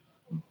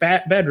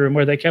bedroom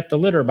where they kept the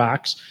litter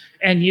box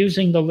and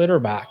using the litter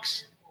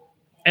box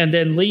and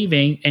then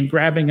leaving and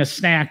grabbing a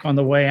snack on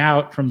the way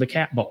out from the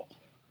cat bowl.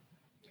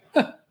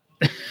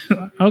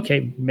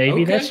 Okay,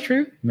 maybe that's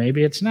true.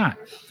 Maybe it's not.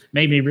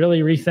 Made me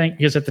really rethink,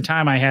 because at the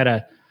time I had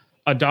a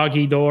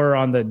doggy door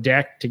on the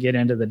deck to get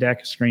into the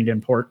deck,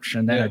 screened-in porch,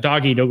 and then a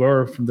doggy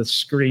door from the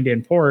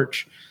screened-in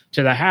porch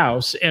to the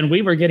house. And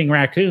we were getting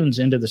raccoons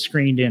into the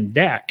screened-in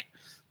deck.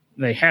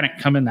 They hadn't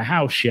come in the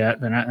house yet,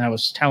 and I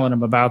was telling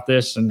them about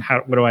this and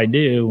what do I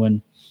do?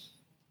 And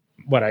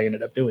what I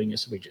ended up doing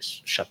is we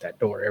just shut that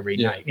door every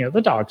night. You know,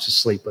 the dog's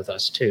asleep with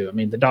us too. I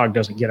mean, the dog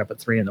doesn't get up at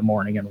 3 a.m.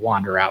 and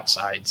wander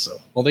outside.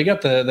 So, well, they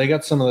got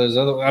some of those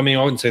other. I mean,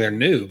 I wouldn't say they're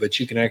new, but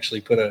you can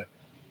actually put a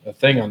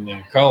thing on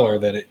the collar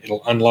that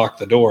it'll unlock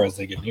the door as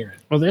they get near it.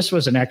 Well, this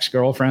was an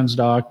ex-girlfriend's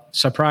dog.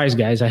 Surprise,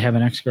 guys! I have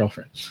an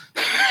ex-girlfriend,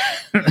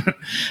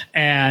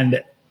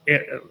 and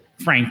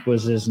Frank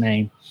was his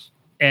name,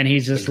 and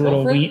he's this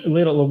little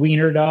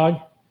wiener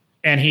dog,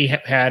 and he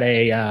had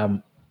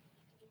a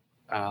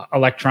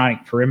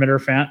electronic perimeter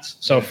fence.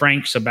 So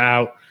Frank's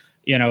about,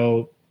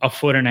 1.5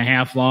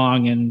 foot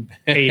long and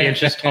 8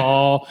 inches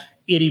tall,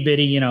 itty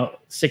bitty,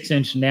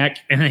 6-inch neck.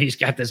 And then he's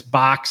got this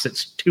box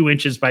that's 2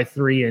 inches by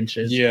 3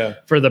 inches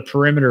for the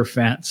perimeter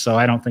fence. So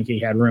I don't think he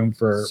had room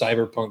for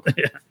Cyberpunk,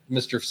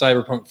 Mr.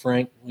 Cyberpunk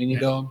Frank weenie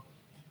dog.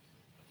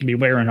 He'd be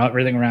wearing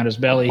everything around his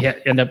belly.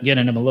 He'd end up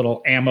getting him a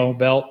little ammo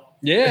belt.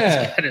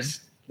 Yeah.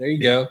 There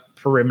you go.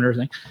 Perimeter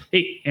thing.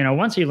 He,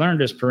 once he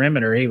learned his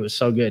perimeter, he was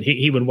so good.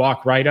 He would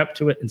walk right up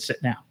to it and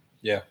sit down.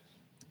 Yeah.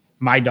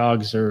 My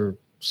dogs are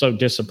so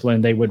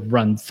disciplined, they would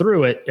run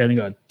through it and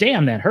go,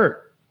 damn, that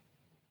hurt.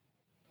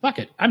 Fuck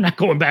it. I'm not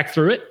going back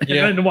through it and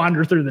then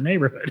wander through the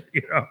neighborhood.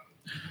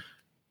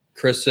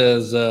 Chris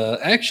says,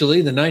 actually,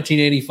 the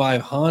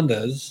 1985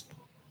 Hondas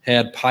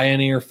had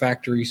Pioneer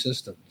factory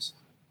systems.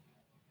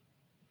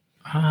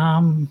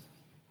 I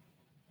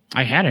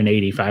had an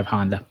 85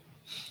 Honda.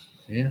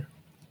 Yeah.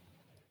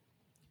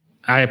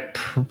 I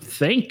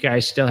think I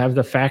still have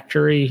the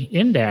factory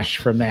in-dash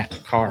from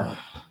that car.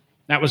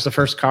 That was the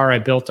first car I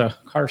built a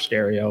car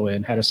stereo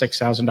in. Had a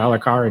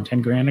 $6,000 car and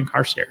 $10,000 in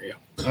car stereo.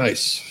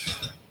 Nice.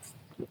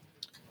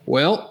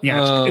 Well,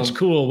 yeah, it's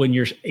cool when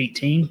you're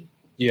 18.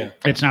 Yeah,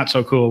 it's not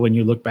so cool when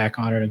you look back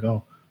on it and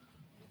go,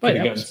 "But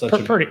that was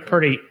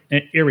pretty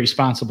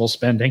irresponsible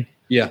spending."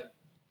 Yeah.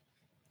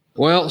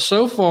 Well,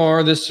 so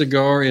far this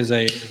cigar is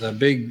a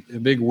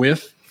big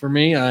whiff for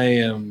me.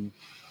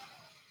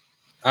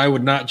 I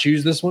would not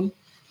choose this one.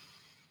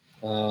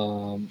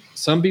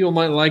 Some people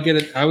might like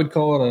it. I would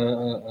call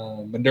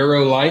it a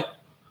Maduro Light.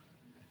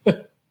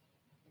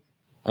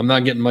 I'm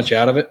not getting much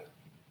out of it.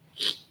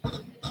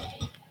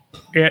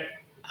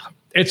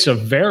 It's a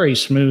very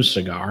smooth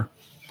cigar.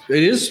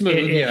 It is smooth.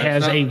 It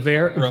has a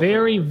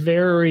very,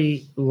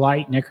 very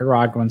light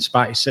Nicaraguan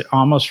spice. It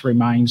almost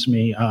reminds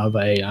me of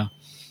a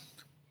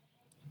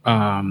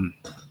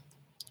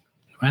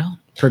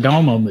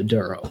Perdomo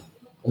Maduro.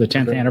 The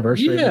 10th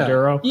anniversary of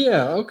Maduro.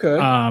 Yeah, okay.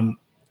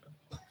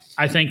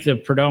 I think the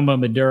Perdomo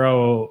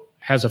Maduro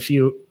has a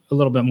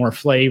little bit more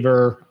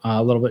flavor,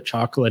 a little bit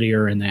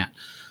chocolatier in that.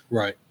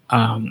 Right.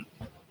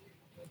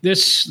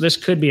 This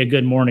could be a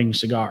good morning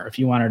cigar if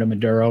you wanted a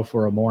Maduro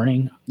for a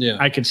morning. Yeah,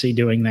 I could see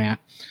doing that.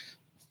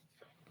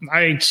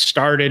 I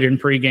started and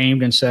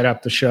pre-gamed and set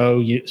up the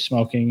show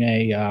smoking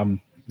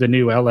the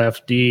new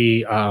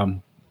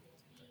LFD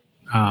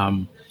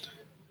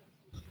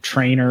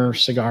Trainer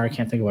cigar. I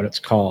can't think of what it's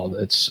called.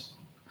 It's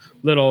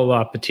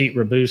little Petite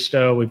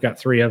Robusto. We've got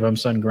 3 of them: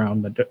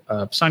 sun-grown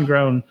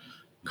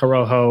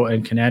Corojo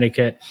and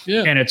Connecticut.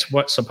 Yeah. And it's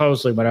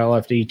supposedly what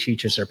LFD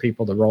teaches their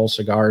people to roll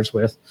cigars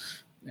with.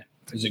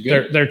 Is it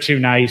good? They're too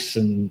nice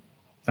and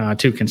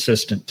too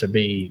consistent to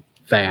be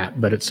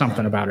that, but it's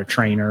something about a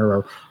trainer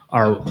or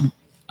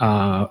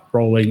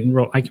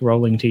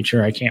rolling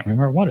teacher. I can't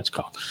remember what it's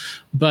called,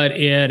 but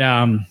it.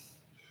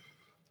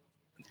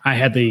 I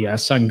had the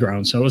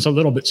sun-grown, so it was a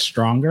little bit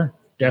stronger,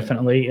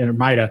 definitely, and it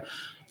might have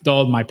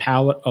dulled my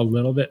palate a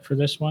little bit for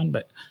this one,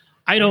 but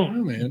I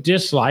don't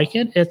dislike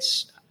it.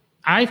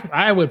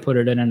 I would put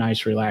it in a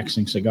nice,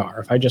 relaxing cigar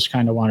if I just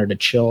kind of wanted to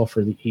chill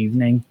for the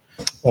evening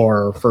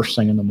or first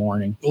thing in the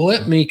morning.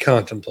 Let me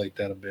contemplate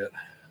that a bit.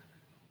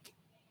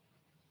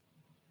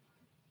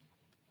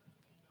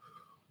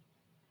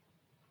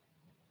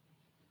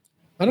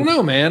 I don't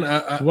know, man.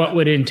 What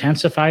would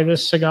intensify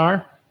this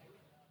cigar?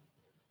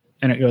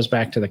 And it goes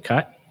back to the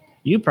cut.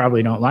 You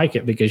probably don't like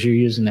it because you're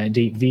using that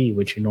deep V,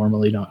 which you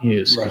normally don't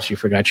use because you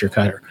forgot your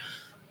cutter.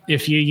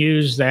 If you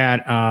use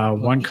that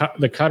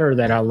the cutter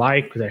that I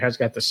like that has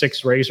got the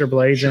 6 razor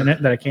blades in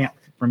it that I can't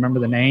remember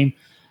the name,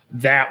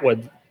 that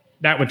would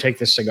take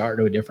this cigar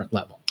to a different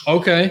level.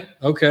 Okay.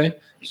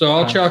 So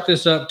I'll chalk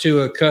this up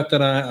to a cut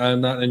that I'm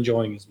not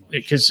enjoying as much.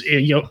 Because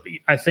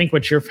I think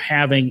what you're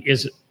having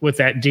is with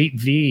that deep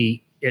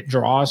V, it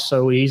draws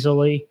so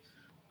easily.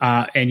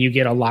 And you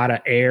get a lot of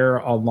air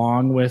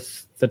along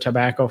with the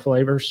tobacco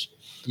flavors.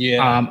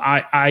 Yeah.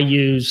 I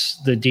use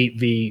the deep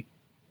V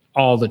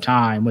all the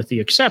time with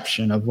the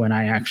exception of when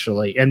I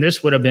actually, and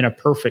this would have been a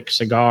perfect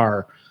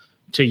cigar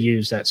to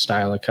use that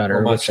style of cutter.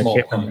 Or my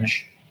small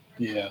punch.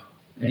 Yeah.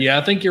 Yeah,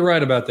 I think you're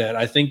right about that.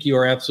 I think you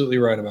are absolutely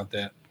right about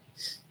that.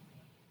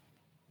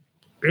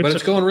 But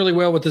it's going really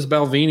well with this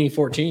Balvenie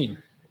 14.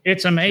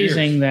 It's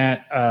amazing Cheers.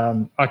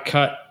 that a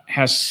cut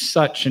has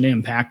such an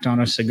impact on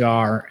a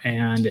cigar.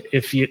 And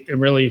if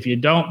you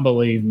don't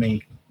believe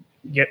me,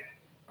 get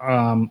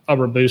a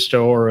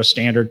Robusto or a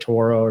standard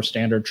Toro or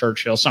standard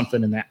Churchill,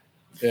 something in that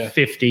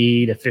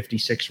 50 to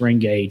 56 ring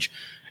gauge,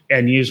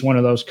 and use one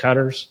of those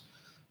cutters.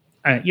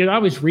 You'd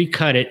always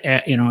recut it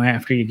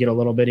after you get a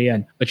little bit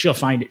in, but you'll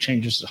find it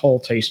changes the whole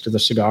taste of the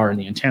cigar and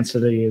the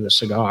intensity of the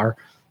cigar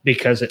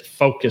because it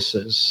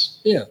focuses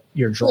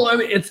your draw. Well, I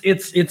mean,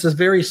 it's a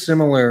very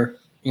similar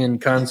in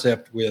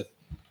concept with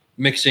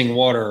mixing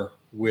water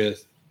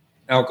with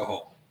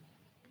alcohol.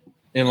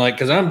 And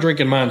because I'm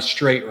drinking mine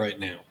straight right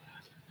now.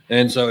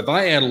 And so if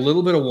I add a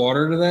little bit of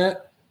water to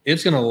that,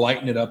 it's going to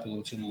lighten it up a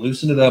little. It's going to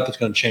loosen it up. It's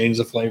going to change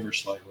the flavor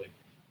slightly.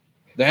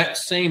 That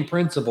same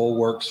principle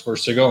works for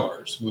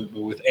cigars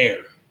with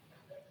air.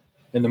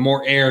 And the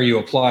more air you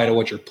apply to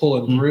what you're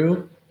pulling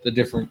through,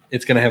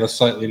 it's going to have a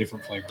slightly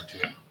different flavor to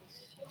it.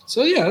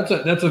 So, yeah,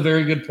 that's a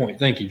very good point.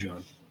 Thank you,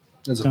 John.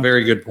 That's a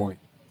very good point.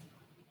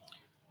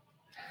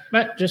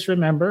 But just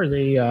remember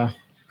the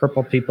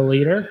Purple People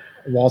Eater,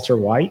 Walter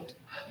White,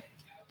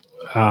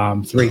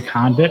 3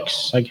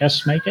 convicts, I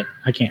guess, make it.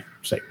 I can't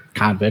say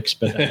convicts,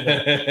 but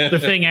the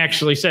thing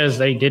actually says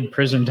they did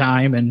prison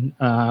time and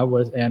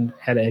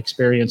had an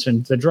experience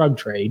in the drug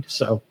trade.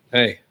 So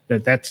hey,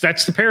 that's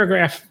the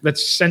paragraph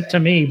that's sent to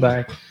me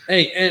by.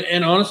 Hey,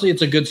 and honestly,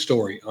 it's a good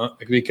story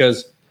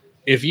because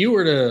if you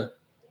were to,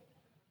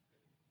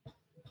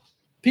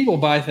 people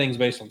buy things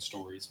based on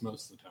stories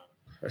most of the time.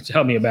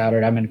 Tell me about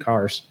it. I'm in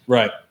cars.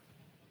 Right.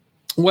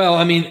 Well,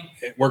 I mean,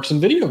 it works in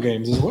video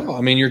games as well.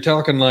 I mean, you're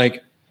talking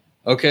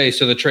okay,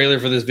 so the trailer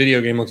for this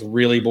video game looks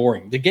really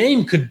boring. The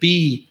game could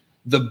be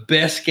the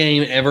best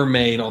game ever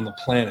made on the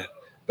planet.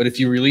 But if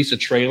you release a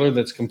trailer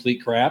that's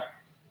complete crap,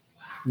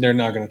 they're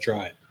not going to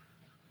try it.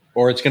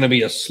 Or it's going to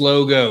be a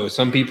slow go.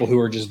 Some people who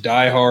are just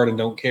diehard and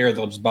don't care,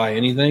 they'll just buy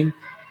anything.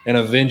 And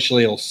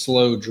eventually it'll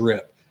slow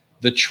drip.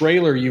 The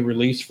trailer you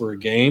release for a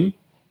game,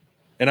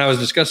 and I was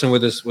discussing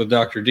this with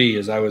Dr. D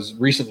as I was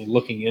recently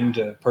looking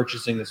into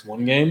purchasing this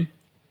one game,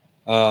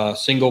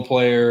 single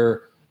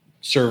player,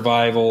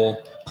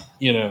 survival,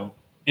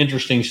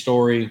 interesting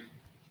story.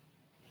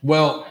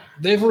 Well,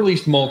 they've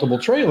released multiple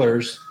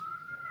trailers,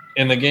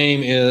 and the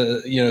game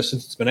is,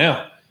 since it's been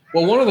out.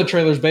 Well, one of the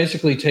trailers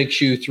basically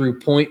takes you through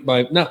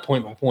not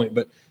point by point,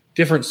 but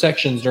different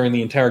sections during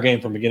the entire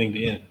game from beginning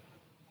to end.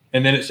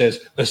 And then it says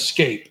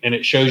escape, and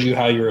it shows you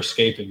how you're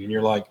escaping. And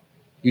you're like,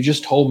 you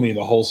just told me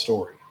the whole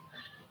story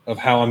of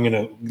how I'm going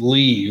to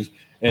leave.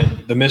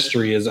 And the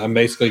mystery is I'm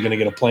basically going to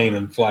get a plane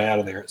and fly out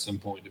of there at some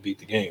point to beat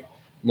the game.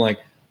 I'm like,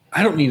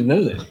 I don't need to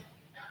know that.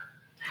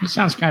 It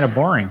sounds kind of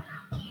boring.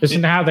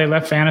 Isn't that how they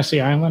left Fantasy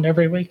Island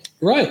every week?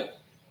 Right.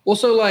 Well,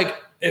 so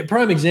a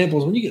prime example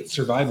is when you get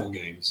survival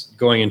games,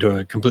 going into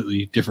a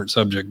completely different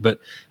subject, but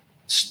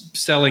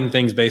selling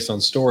things based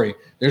on story.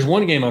 There's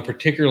one game I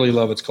particularly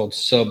love. It's called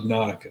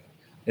Subnautica.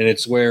 And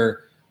it's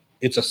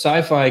a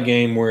sci-fi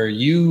game where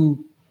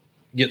you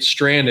get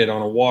stranded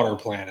on a water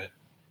planet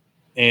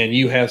and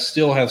you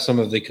still have some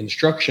of the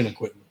construction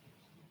equipment.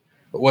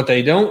 But what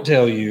they don't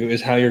tell you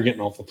is how you're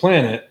getting off the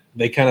planet.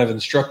 They kind of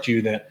instruct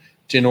you that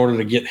in order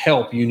to get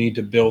help, you need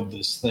to build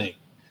this thing.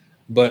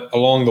 But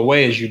along the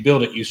way, as you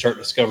build it, you start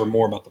to discover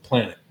more about the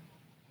planet,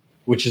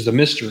 which is the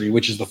mystery,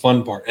 which is the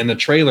fun part. And the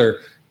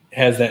trailer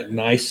has that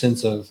nice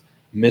sense of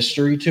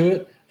mystery to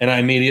it. And I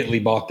immediately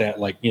bought that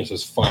this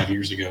was 5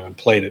 years ago and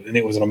played it. And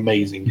it was an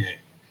amazing game.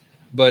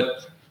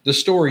 But the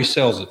story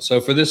sells it.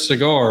 So for this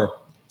cigar,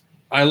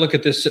 I look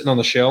at this sitting on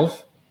the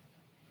shelf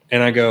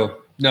and I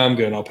go, no, I'm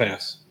good. I'll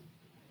pass.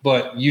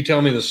 But you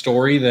tell me the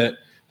story that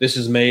this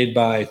is made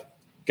by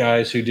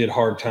guys who did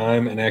hard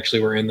time and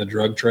actually were in the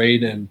drug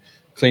trade and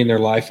cleaned their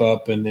life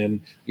up. And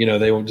then,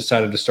 they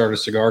decided to start a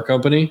cigar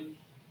company.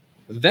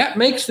 That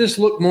makes this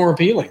look more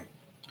appealing,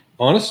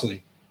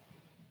 honestly.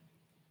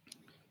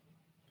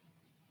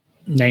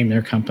 Name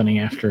their company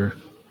after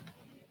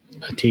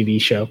a TV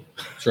show.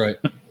 That's right.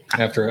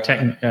 After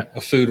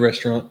a food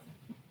restaurant.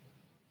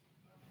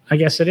 I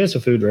guess it is a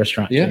food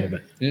restaurant. Yeah.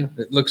 Yeah.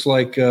 It looks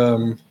like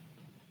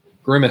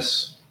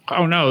Grimace.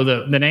 Oh, no.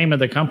 The name of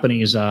the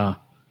company is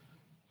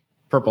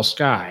Purple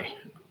Sky.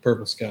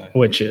 Purple Sky.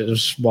 Which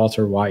is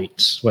Walter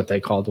White's, what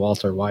they called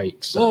Walter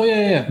White's. Oh,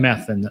 yeah.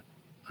 Meth and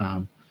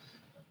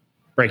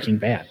Breaking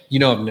Bad.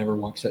 I've never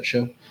watched that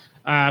show.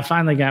 I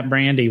finally got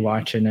Brandy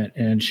watching it,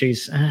 and she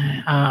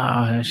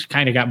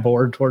kind of got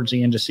bored towards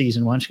the end of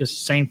season 1. She goes,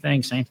 same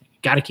thing.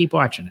 Got to keep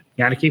watching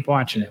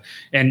it.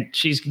 And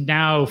she's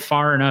now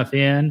far enough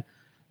in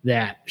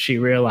that she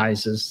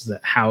realizes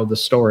that how the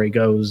story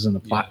goes and the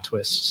plot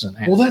twists.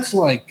 Well, that's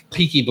like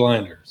Peaky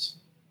Blinders.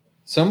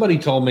 Somebody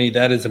told me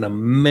that is an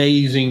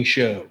amazing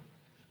show.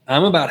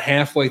 I'm about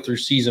halfway through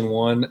season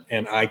 1,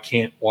 and I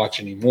can't watch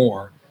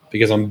anymore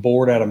because I'm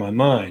bored out of my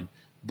mind.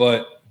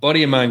 But a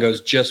buddy of mine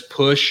goes, just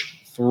push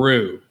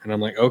through. And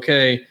I'm like,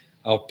 okay,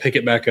 I'll pick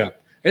it back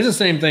up. It's the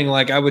same thing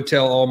like I would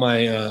tell all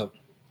my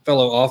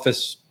fellow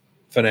Office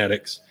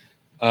fanatics.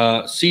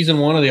 Season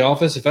 1 of The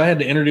Office, if I had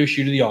to introduce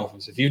you to The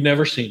Office, if you've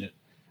never seen it,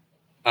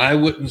 I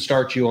wouldn't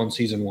start you on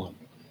season 1.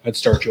 I'd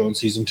start you on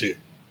season 2.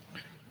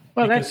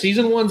 Well, Because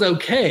season 1's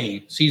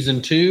okay.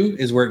 Season 2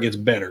 is where it gets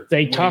better.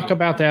 They talk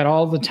about that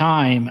all the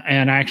time.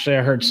 And actually,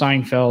 I heard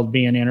Seinfeld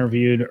being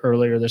interviewed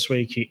earlier this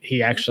week.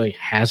 He actually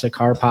has a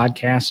car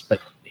podcast,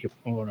 but he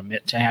won't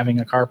admit to having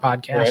a car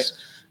podcast. Right.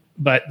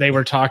 But they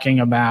were talking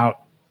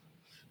about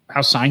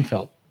how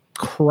Seinfeld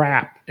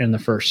crap in the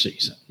first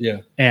season. Yeah.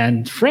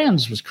 And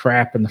Friends was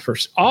crap in the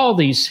first. All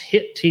these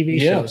hit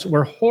TV shows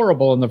were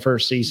horrible in the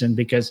first season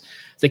because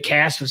the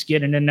cast was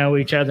getting to know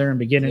each other and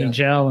beginning to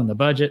gel, and the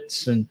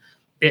budgets, and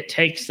it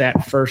takes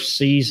that first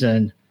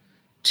season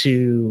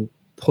to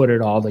put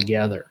it all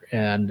together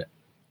and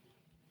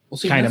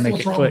kind of make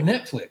it click.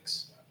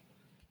 Netflix,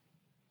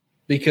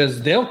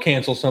 because they'll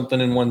cancel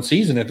something in one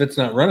season if it's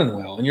not running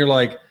well, and you're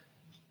like,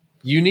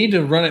 you need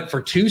to run it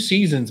for 2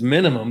 seasons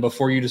minimum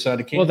before you decide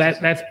to cancel. Well,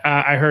 that's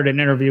I heard an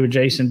interview with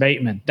Jason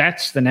Bateman.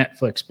 That's the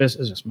Netflix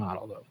business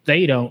model, though.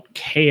 They don't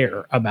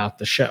care about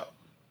the show;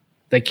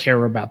 they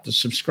care about the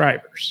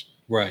subscribers.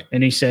 Right.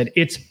 And he said,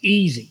 it's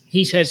easy.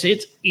 He says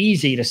it's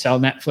easy to sell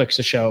Netflix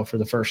a show for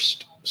the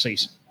first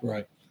season.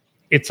 Right.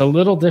 It's a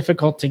little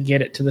difficult to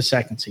get it to the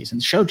second season.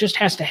 The show just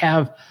has to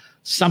have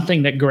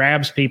something that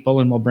grabs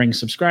people and will bring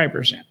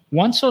subscribers in.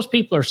 Once those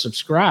people are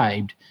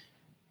subscribed,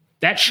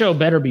 that show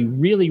better be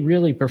really,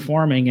 really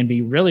performing and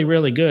be really,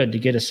 really good to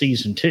get a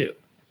season 2.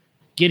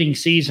 Getting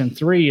season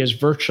 3 is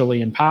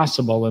virtually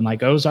impossible. And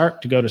like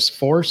Ozark, to go to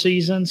 4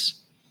 seasons,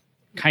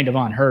 kind of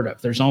unheard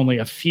of. There's only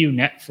a few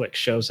Netflix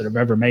shows that have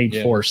ever made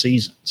 4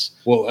 seasons.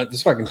 Well, this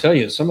is what I can tell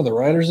you. Some of the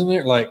writers in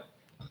there, like,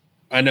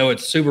 I know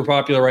it's super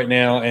popular right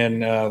now,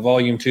 and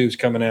Volume 2 is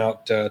coming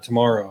out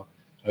tomorrow.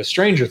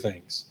 Stranger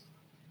Things.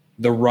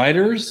 The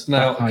writers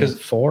now, because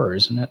 4,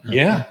 isn't it?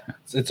 Yeah,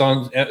 it's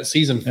on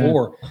season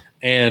 4,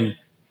 and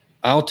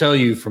I'll tell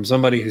you from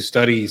somebody who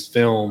studies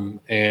film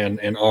and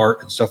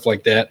art and stuff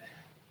like that,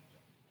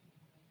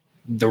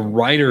 the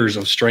writers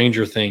of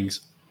Stranger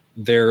Things,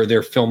 their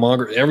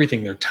filmography,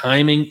 everything, their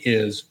timing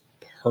is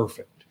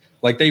perfect.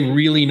 Like, they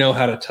really know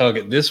how to tug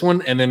at this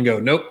one and then go,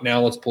 nope,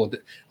 now let's pull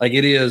it. Like,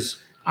 it is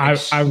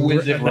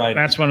exquisite writing.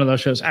 That's one of those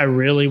shows I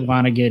really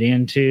want to get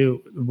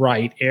into.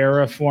 Right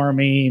era for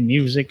me.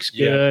 Music's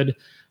good. Yeah.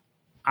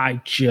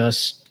 I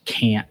just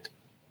can't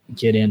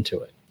get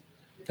into it.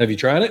 Have you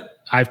tried it?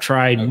 I've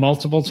tried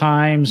multiple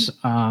times,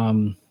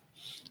 and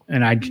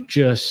I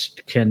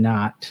just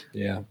cannot.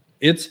 Yeah.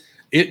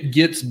 It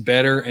gets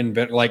better and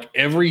better. Like,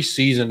 every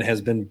season has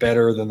been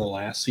better than the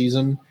last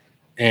season.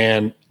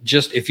 And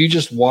just, if you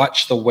just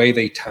watch the way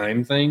they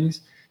time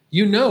things,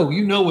 you know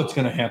what's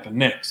going to happen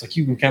next. Like,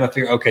 you can kind of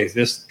figure, okay,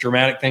 this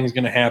dramatic thing is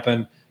going to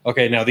happen.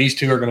 Okay, now these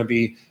two are going to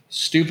be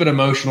stupid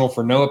emotional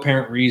for no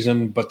apparent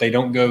reason, but they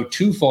don't go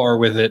too far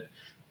with it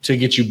to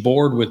get you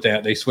bored with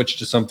that. They switch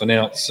to something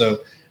else. So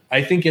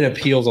I think it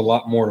appeals a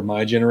lot more to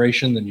my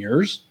generation than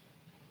yours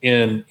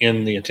in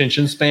the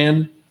attention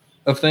span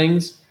of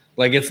things.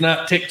 Like, it's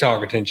not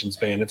TikTok attention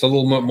span. It's a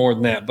little bit more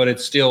than that, but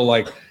it's still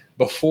like,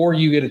 before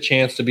you get a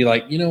chance to be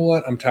like, you know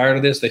what, I'm tired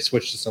of this, they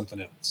switch to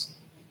something else.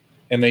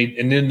 And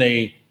then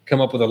they come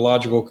up with a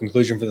logical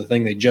conclusion for the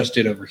thing they just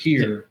did over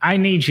here. I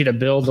need you to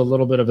build a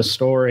little bit of a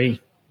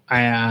story,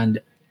 and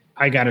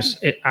I've got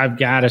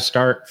to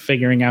start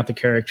figuring out the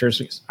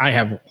characters. I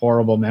have a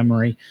horrible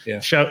memory. Yeah.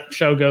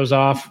 Show goes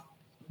off.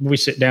 We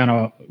sit down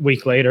a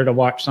week later to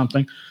watch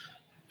something.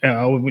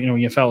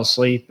 You fell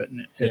asleep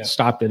and it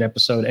stopped at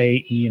episode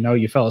 8.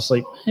 You fell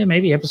asleep.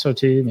 Maybe episode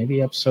 2,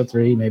 maybe episode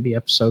 3, maybe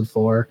episode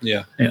 4.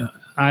 Yeah.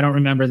 I don't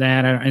remember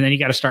that. And then you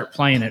got to start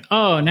playing it.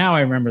 Oh, now I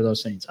remember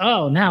those scenes.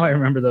 Oh, now I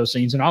remember those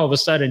scenes. And all of a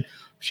sudden,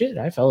 shit,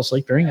 I fell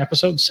asleep during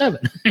episode 7.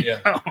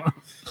 Yeah.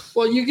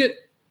 Well,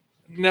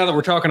 now that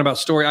we're talking about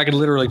story, I could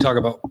literally talk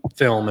about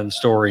film and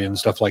story and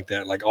stuff like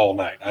that, like, all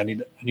night. I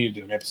need to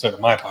do an episode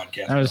of my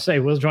podcast. I would say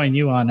we'll join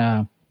you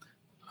on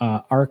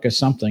Arc of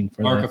something.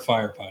 For Arc of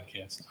Fire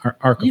podcast.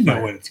 Arc of Fire.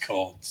 Know what it's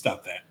called.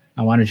 Stop that.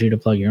 I wanted you to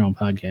plug your own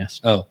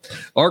podcast. Oh,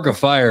 Arc of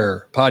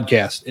Fire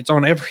podcast. It's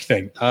on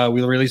everything.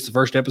 We released the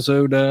first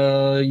episode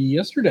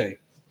yesterday.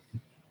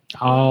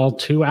 All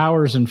 2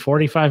 hours and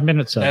 45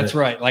 minutes of That's it.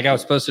 right. Like, I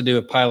was supposed to do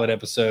a pilot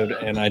episode,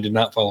 and I did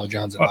not follow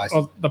John's advice.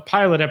 Well, the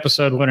pilot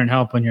episode wouldn't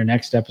help when your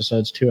next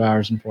episode's 2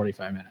 hours and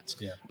 45 minutes.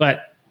 Yeah.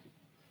 But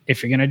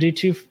if you're going to do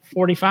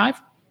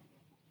 245,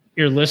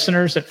 your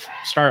listeners that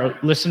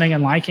start listening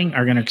and liking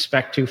are going to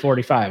expect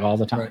 245 all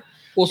the time. Right.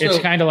 Well, it's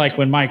kind of like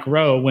when Mike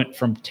Rowe went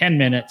from 10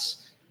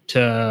 minutes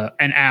to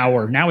an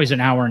hour. Now he's an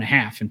hour and a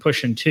half and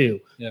pushing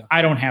 2. Yeah.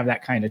 I don't have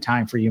that kind of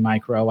time for you,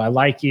 Mike Rowe. I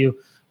like you,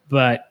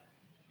 but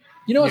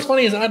what's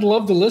funny is I'd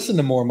love to listen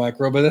to more Mike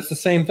Rowe, but that's the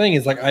same thing.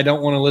 It's like, I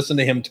don't want to listen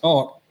to him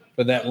talk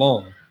for that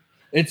long.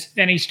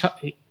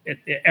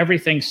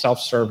 Everything's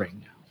self-serving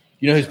now.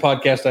 You know whose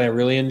podcast I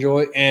really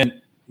enjoy,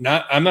 and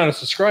I'm not a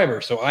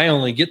subscriber, so I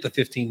only get the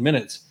 15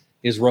 minutes,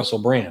 is Russell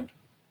Brand.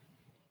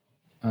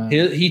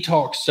 He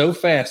talks so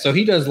fast. So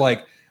he does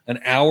like an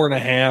hour and a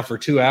half or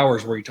 2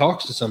 hours where he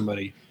talks to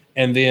somebody,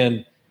 and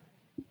then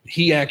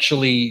he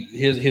actually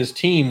his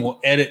team will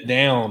edit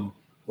down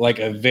like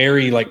a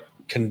very like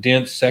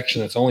condensed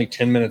section that's only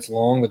 10 minutes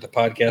long, but the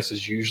podcast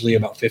is usually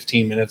about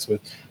 15 minutes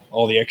with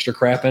all the extra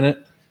crap in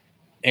it.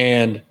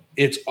 And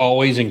it's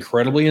always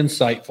incredibly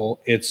insightful.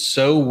 It's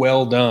so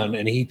well done,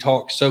 and he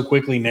talks so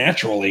quickly,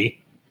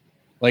 naturally.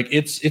 Like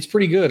it's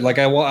pretty good. Like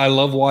I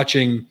love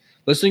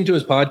listening to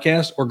his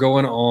podcast or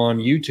going on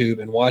YouTube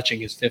and watching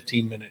his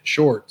 15-minute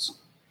shorts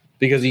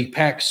because he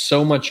packs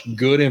so much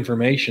good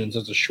information in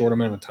such a short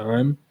amount of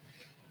time.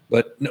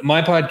 But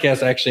my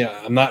podcast, actually,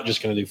 I'm not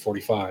just going to do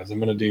 45s. I'm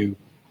going to do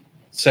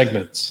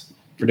segments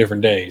for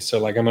different days. So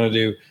like I'm going to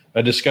do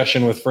a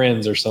discussion with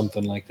friends or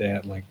something like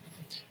that. Like,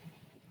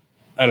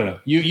 I don't know.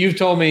 You've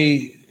told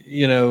me,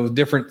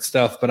 different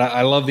stuff, but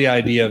I love the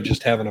idea of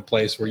just having a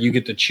place where you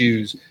get to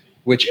choose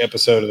which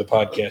episode of the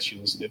podcast you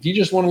listen to. If you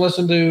just want to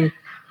listen to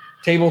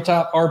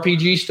tabletop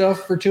RPG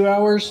stuff for 2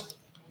 hours,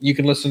 you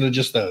can listen to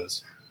just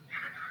those.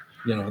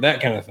 That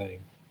kind of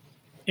thing.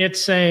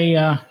 It's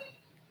a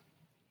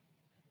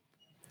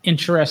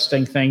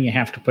interesting thing you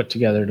have to put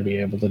together to be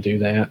able to do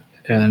that.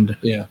 And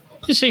yeah,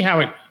 you see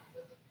how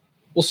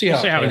we'll see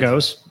how it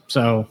goes.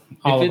 So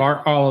all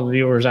of the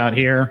viewers out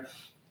here,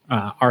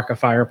 Arc of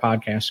Fire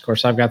podcast. Of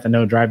course, I've got the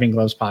No Driving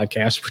Gloves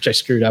podcast, which I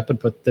screwed up and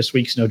put this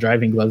week's No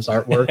Driving Gloves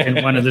artwork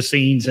in one of the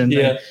scenes in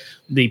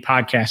the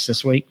podcast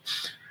this week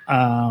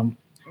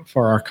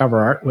for our cover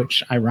art,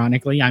 which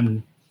ironically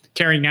I'm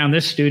carrying down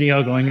this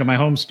studio, going to my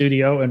home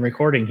studio and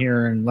recording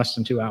here in less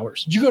than 2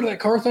 hours. Did you go to that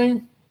car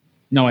thing?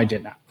 No, I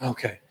did not.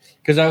 Okay.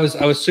 Because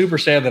I was super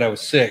sad that I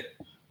was sick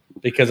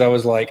because I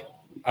was like,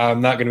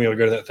 I'm not going to be able to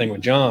go to that thing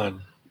with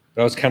John.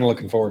 But I was kind of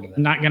looking forward to that.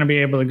 I'm not going to be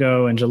able to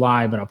go in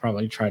July, but I'll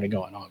probably try to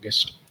go in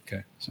August.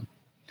 Okay. So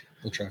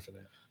we'll try for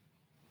that.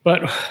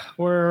 But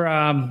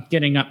we're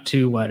getting up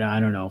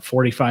to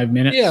 45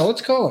 minutes. Yeah,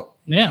 let's call it.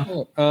 Yeah.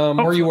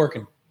 Where are you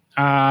working?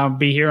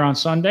 Be here on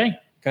Sunday.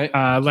 Okay.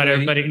 Let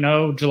everybody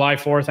know July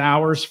 4th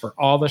hours for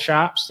all the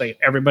shops.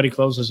 Everybody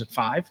closes at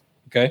 5.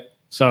 Okay.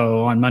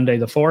 So on Monday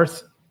the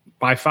 4th,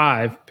 by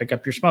 5, pick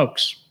up your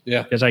smokes.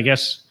 Yeah. Because I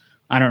guess,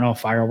 I don't know if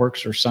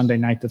fireworks are Sunday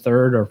night the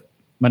 3rd or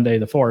Monday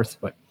the 4th,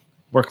 but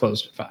we're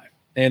closed at 5.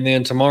 And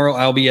then tomorrow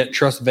I'll be at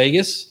Trust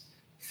Vegas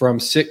from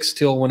 6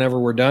 till whenever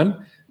we're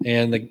done.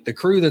 And the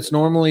crew that's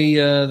normally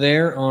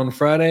there on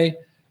Friday,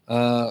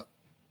 I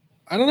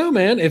don't know,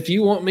 man. If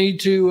you want me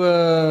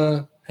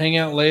to hang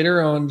out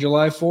later on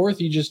July 4th,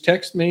 you just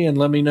text me and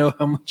let me know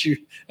how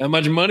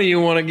much money you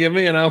want to give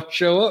me, and I'll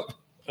show up.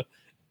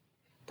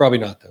 Probably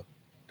not, though.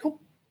 Don't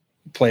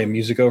play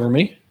music over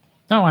me.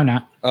 No, I'm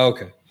not.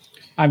 Okay.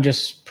 I'm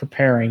just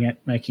preparing it,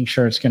 making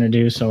sure it's going to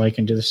do so I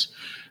can do this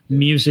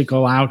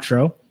musical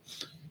outro.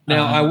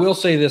 Now, I will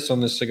say this on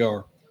this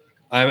cigar.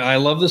 I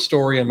love the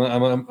story.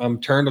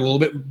 I'm turned a little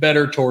bit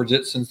better towards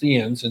it since the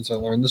end, since I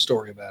learned the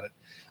story about it.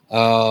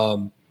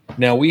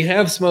 Now, we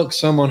have smoked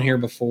some on here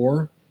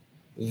before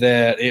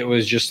that it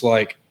was just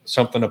like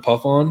something to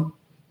puff on,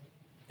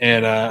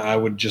 and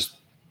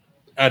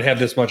I'd have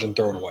this much and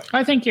throw it away.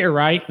 I think you're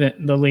right that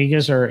the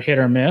Ligas are hit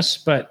or miss,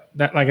 but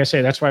that, like I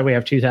say, that's why we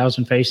have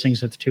 2,000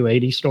 facings at the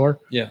 280 store.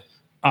 Yeah.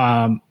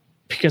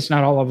 Because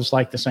not all of us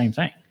like the same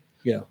thing.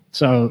 Yeah.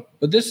 So,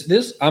 but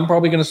this I'm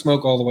probably going to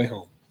smoke all the way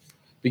home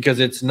because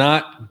it's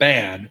not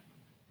bad.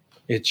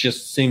 It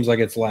just seems like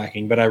it's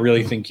lacking, but I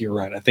really think you're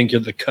right. I think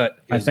the cut.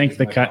 I think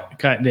the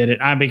cut did it.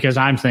 Because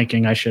I'm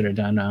thinking I should have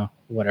done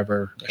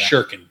whatever.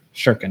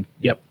 Shirkin.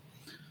 Yep.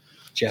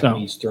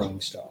 Japanese throwing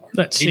star.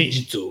 Let's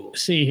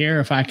see here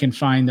if I can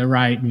find the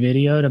right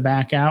video to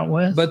back out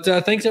with. But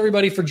thanks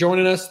everybody for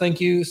joining us. Thank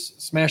you.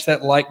 Smash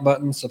that like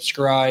button,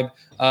 subscribe.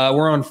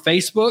 We're on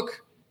Facebook.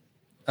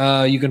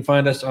 You can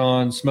find us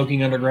on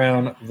Smoking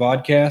Underground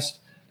Vodcast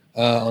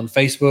on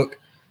Facebook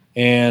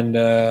and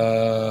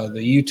the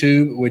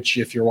YouTube, which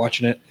if you're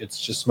watching it,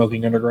 it's just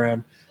Smoking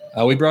Underground.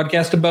 We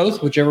broadcast to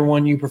both, whichever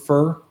one you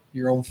prefer,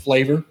 your own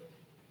flavor.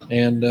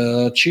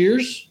 And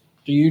cheers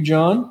to you,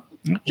 John.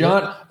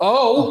 John.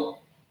 Oh,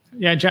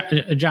 yeah,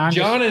 John.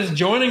 John is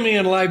joining me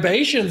in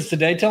libations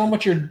today. Tell him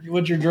what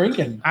you're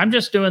drinking. I'm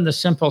just doing the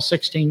simple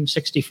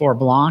 1664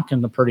 Blanc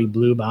in the pretty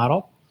blue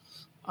bottle.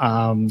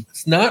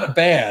 It's not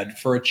bad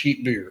for a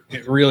cheap beer.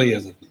 It really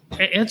isn't.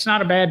 It's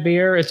not a bad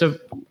beer. It's the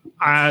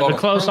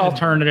close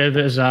alternative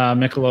is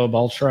Michelob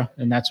Ultra,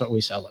 and that's what we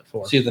sell it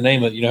for. See the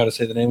name of it. You know how to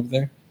say the name of it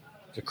there?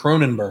 It's a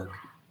Kronenberg.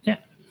 Yeah,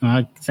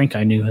 I think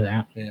I knew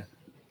that. Yeah.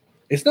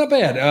 It's not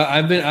bad.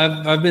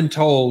 I've been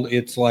told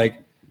it's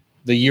like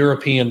the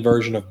European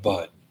version of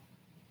Bud,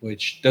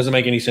 which doesn't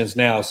make any sense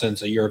now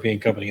since a European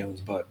company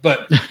owns Bud.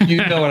 But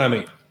you know what I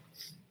mean.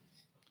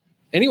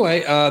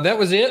 Anyway, that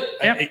was it.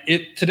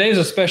 Yep. Today's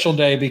a special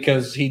day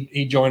because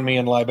he joined me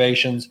in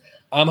libations.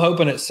 I'm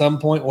hoping at some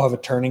point we'll have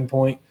a turning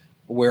point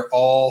where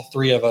all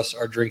three of us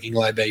are drinking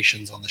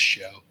libations on the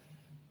show.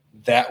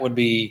 That would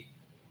be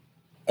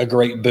a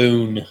great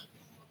boon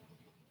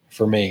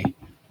for me.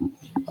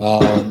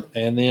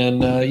 And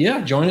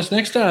then, join us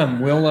next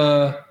time.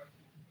 We'll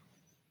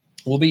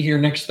be here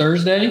next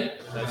Thursday.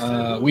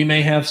 We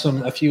may have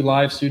a few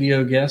live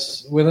studio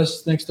guests with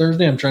us next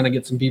Thursday. I'm trying to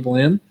get some people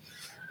in.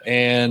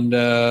 And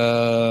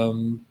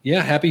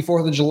happy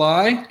 4th of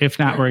July. If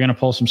not, we're going to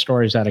pull some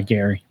stories out of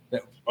Gary.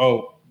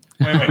 Oh,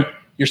 wait.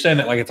 You're saying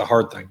that like it's a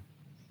hard thing.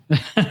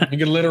 You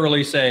could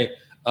literally say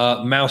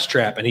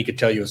mousetrap and he could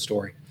tell you a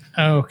story.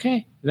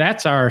 Okay.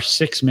 That's our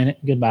 6-minute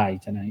goodbye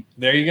tonight.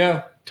 There you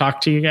go. Talk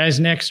to you guys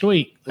next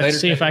week. Let's Later,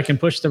 see if I can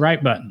push the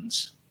right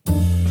buttons.